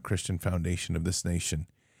even black Christian foundation of this nation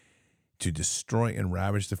to destroy and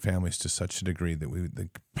ravage the families to such a degree that the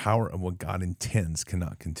power of what God intends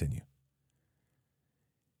cannot continue.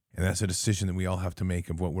 And that's a decision that we all have to make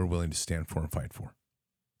of what we're willing to stand for and fight for.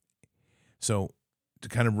 So to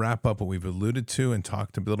kind of wrap up what we've alluded to and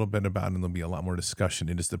talked a little bit about, and there'll be a lot more discussion,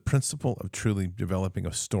 it is the principle of truly developing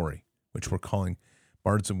a story, which we're calling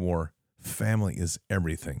Bards of War, family is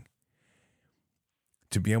everything.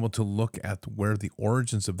 To be able to look at where the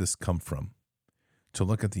origins of this come from, to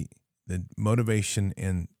look at the motivation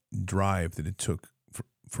and drive that it took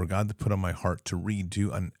for God to put on my heart to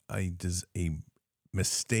redo a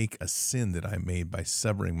mistake, a sin that I made by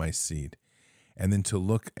severing my seed, and then to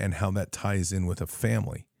look and how that ties in with a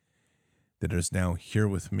family that is now here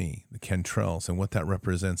with me, the Cantrells, and what that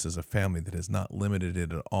represents as a family that has not limited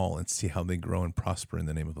it at all, and see how they grow and prosper in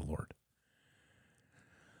the name of the Lord.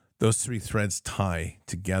 Those three threads tie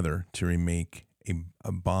together to remake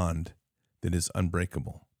a bond that is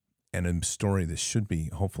unbreakable, and a story that should be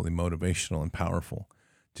hopefully motivational and powerful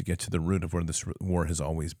to get to the root of where this war has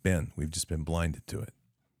always been. We've just been blinded to it.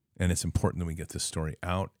 And it's important that we get this story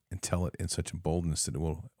out and tell it in such a boldness that it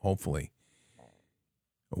will hopefully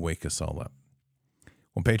wake us all up.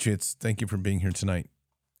 Well, Patriots, thank you for being here tonight.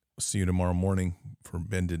 We'll see you tomorrow morning for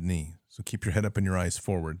Bended Knee. So keep your head up and your eyes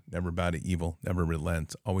forward. Never bow to evil. Never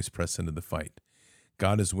relent. Always press into the fight.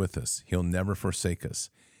 God is with us. He'll never forsake us.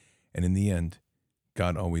 And in the end,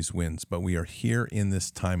 God always wins. But we are here in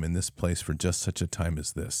this time, in this place, for just such a time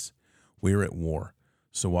as this. We are at war.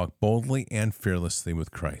 So walk boldly and fearlessly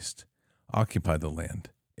with Christ. Occupy the land.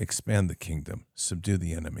 Expand the kingdom. Subdue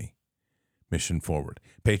the enemy. Mission forward.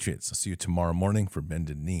 Patriots, I'll see you tomorrow morning for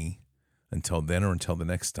Bended Knee. Until then or until the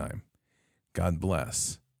next time, God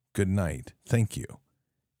bless. Good night. Thank you.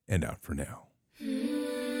 And out for now.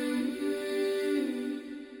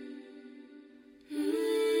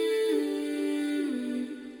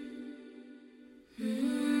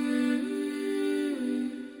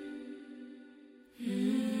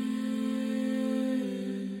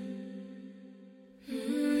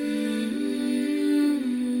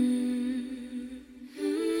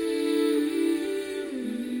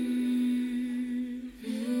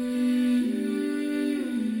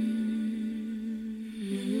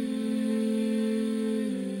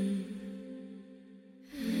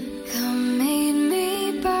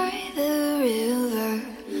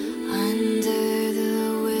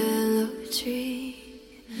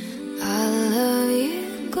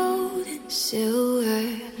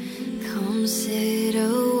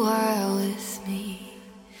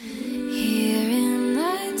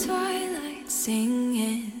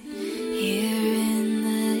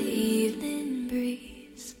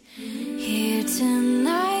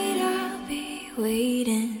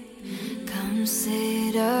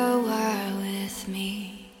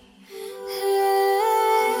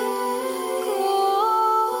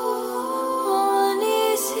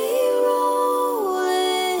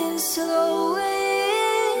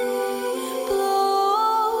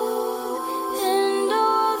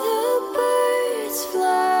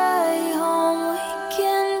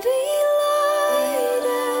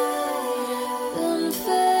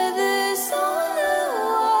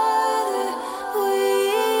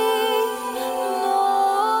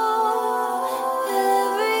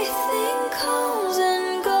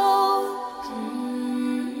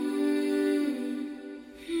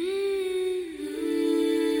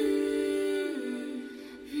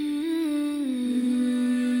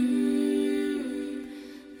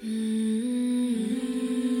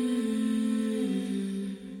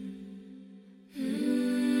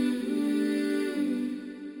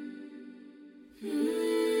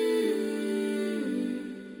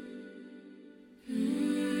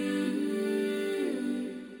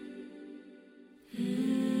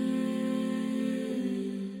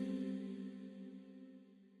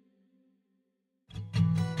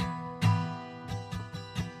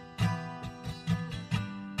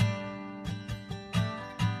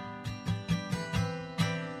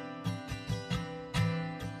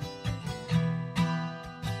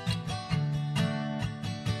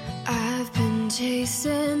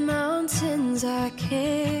 Chasing mountains I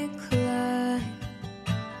can't climb,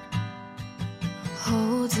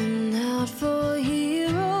 holding out for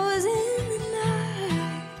heroes in the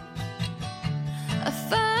night. I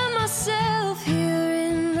find myself here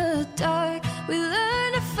in the dark. We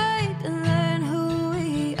learn to fight and learn who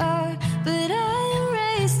we are, but I am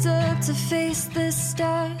raised up to face the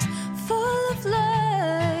stars, full of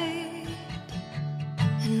light,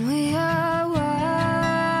 and we are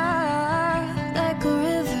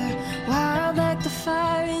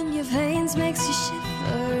fire in your veins makes you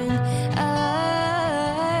shiver, and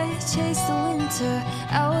I chase the winter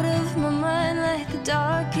out of my mind like the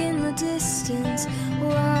dark in the distance. We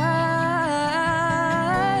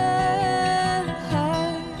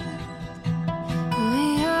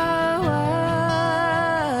are wild,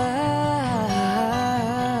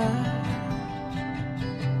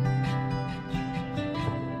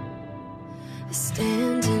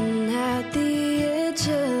 standing at the edge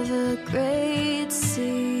of a great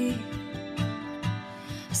sea.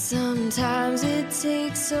 Sometimes it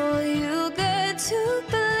takes all you got to